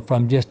impossible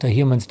from just a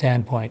human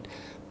standpoint,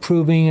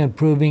 proving and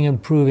proving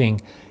and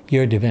proving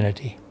your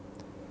divinity.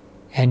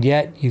 And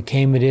yet you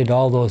came and did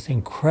all those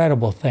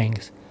incredible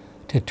things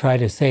to try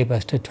to save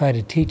us, to try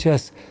to teach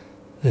us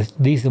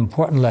these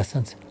important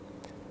lessons.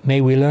 May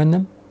we learn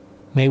them.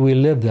 May we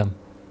live them.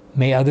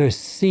 May others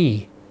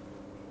see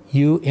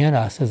you in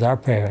us, is our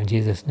prayer in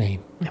Jesus'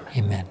 name.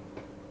 Amen.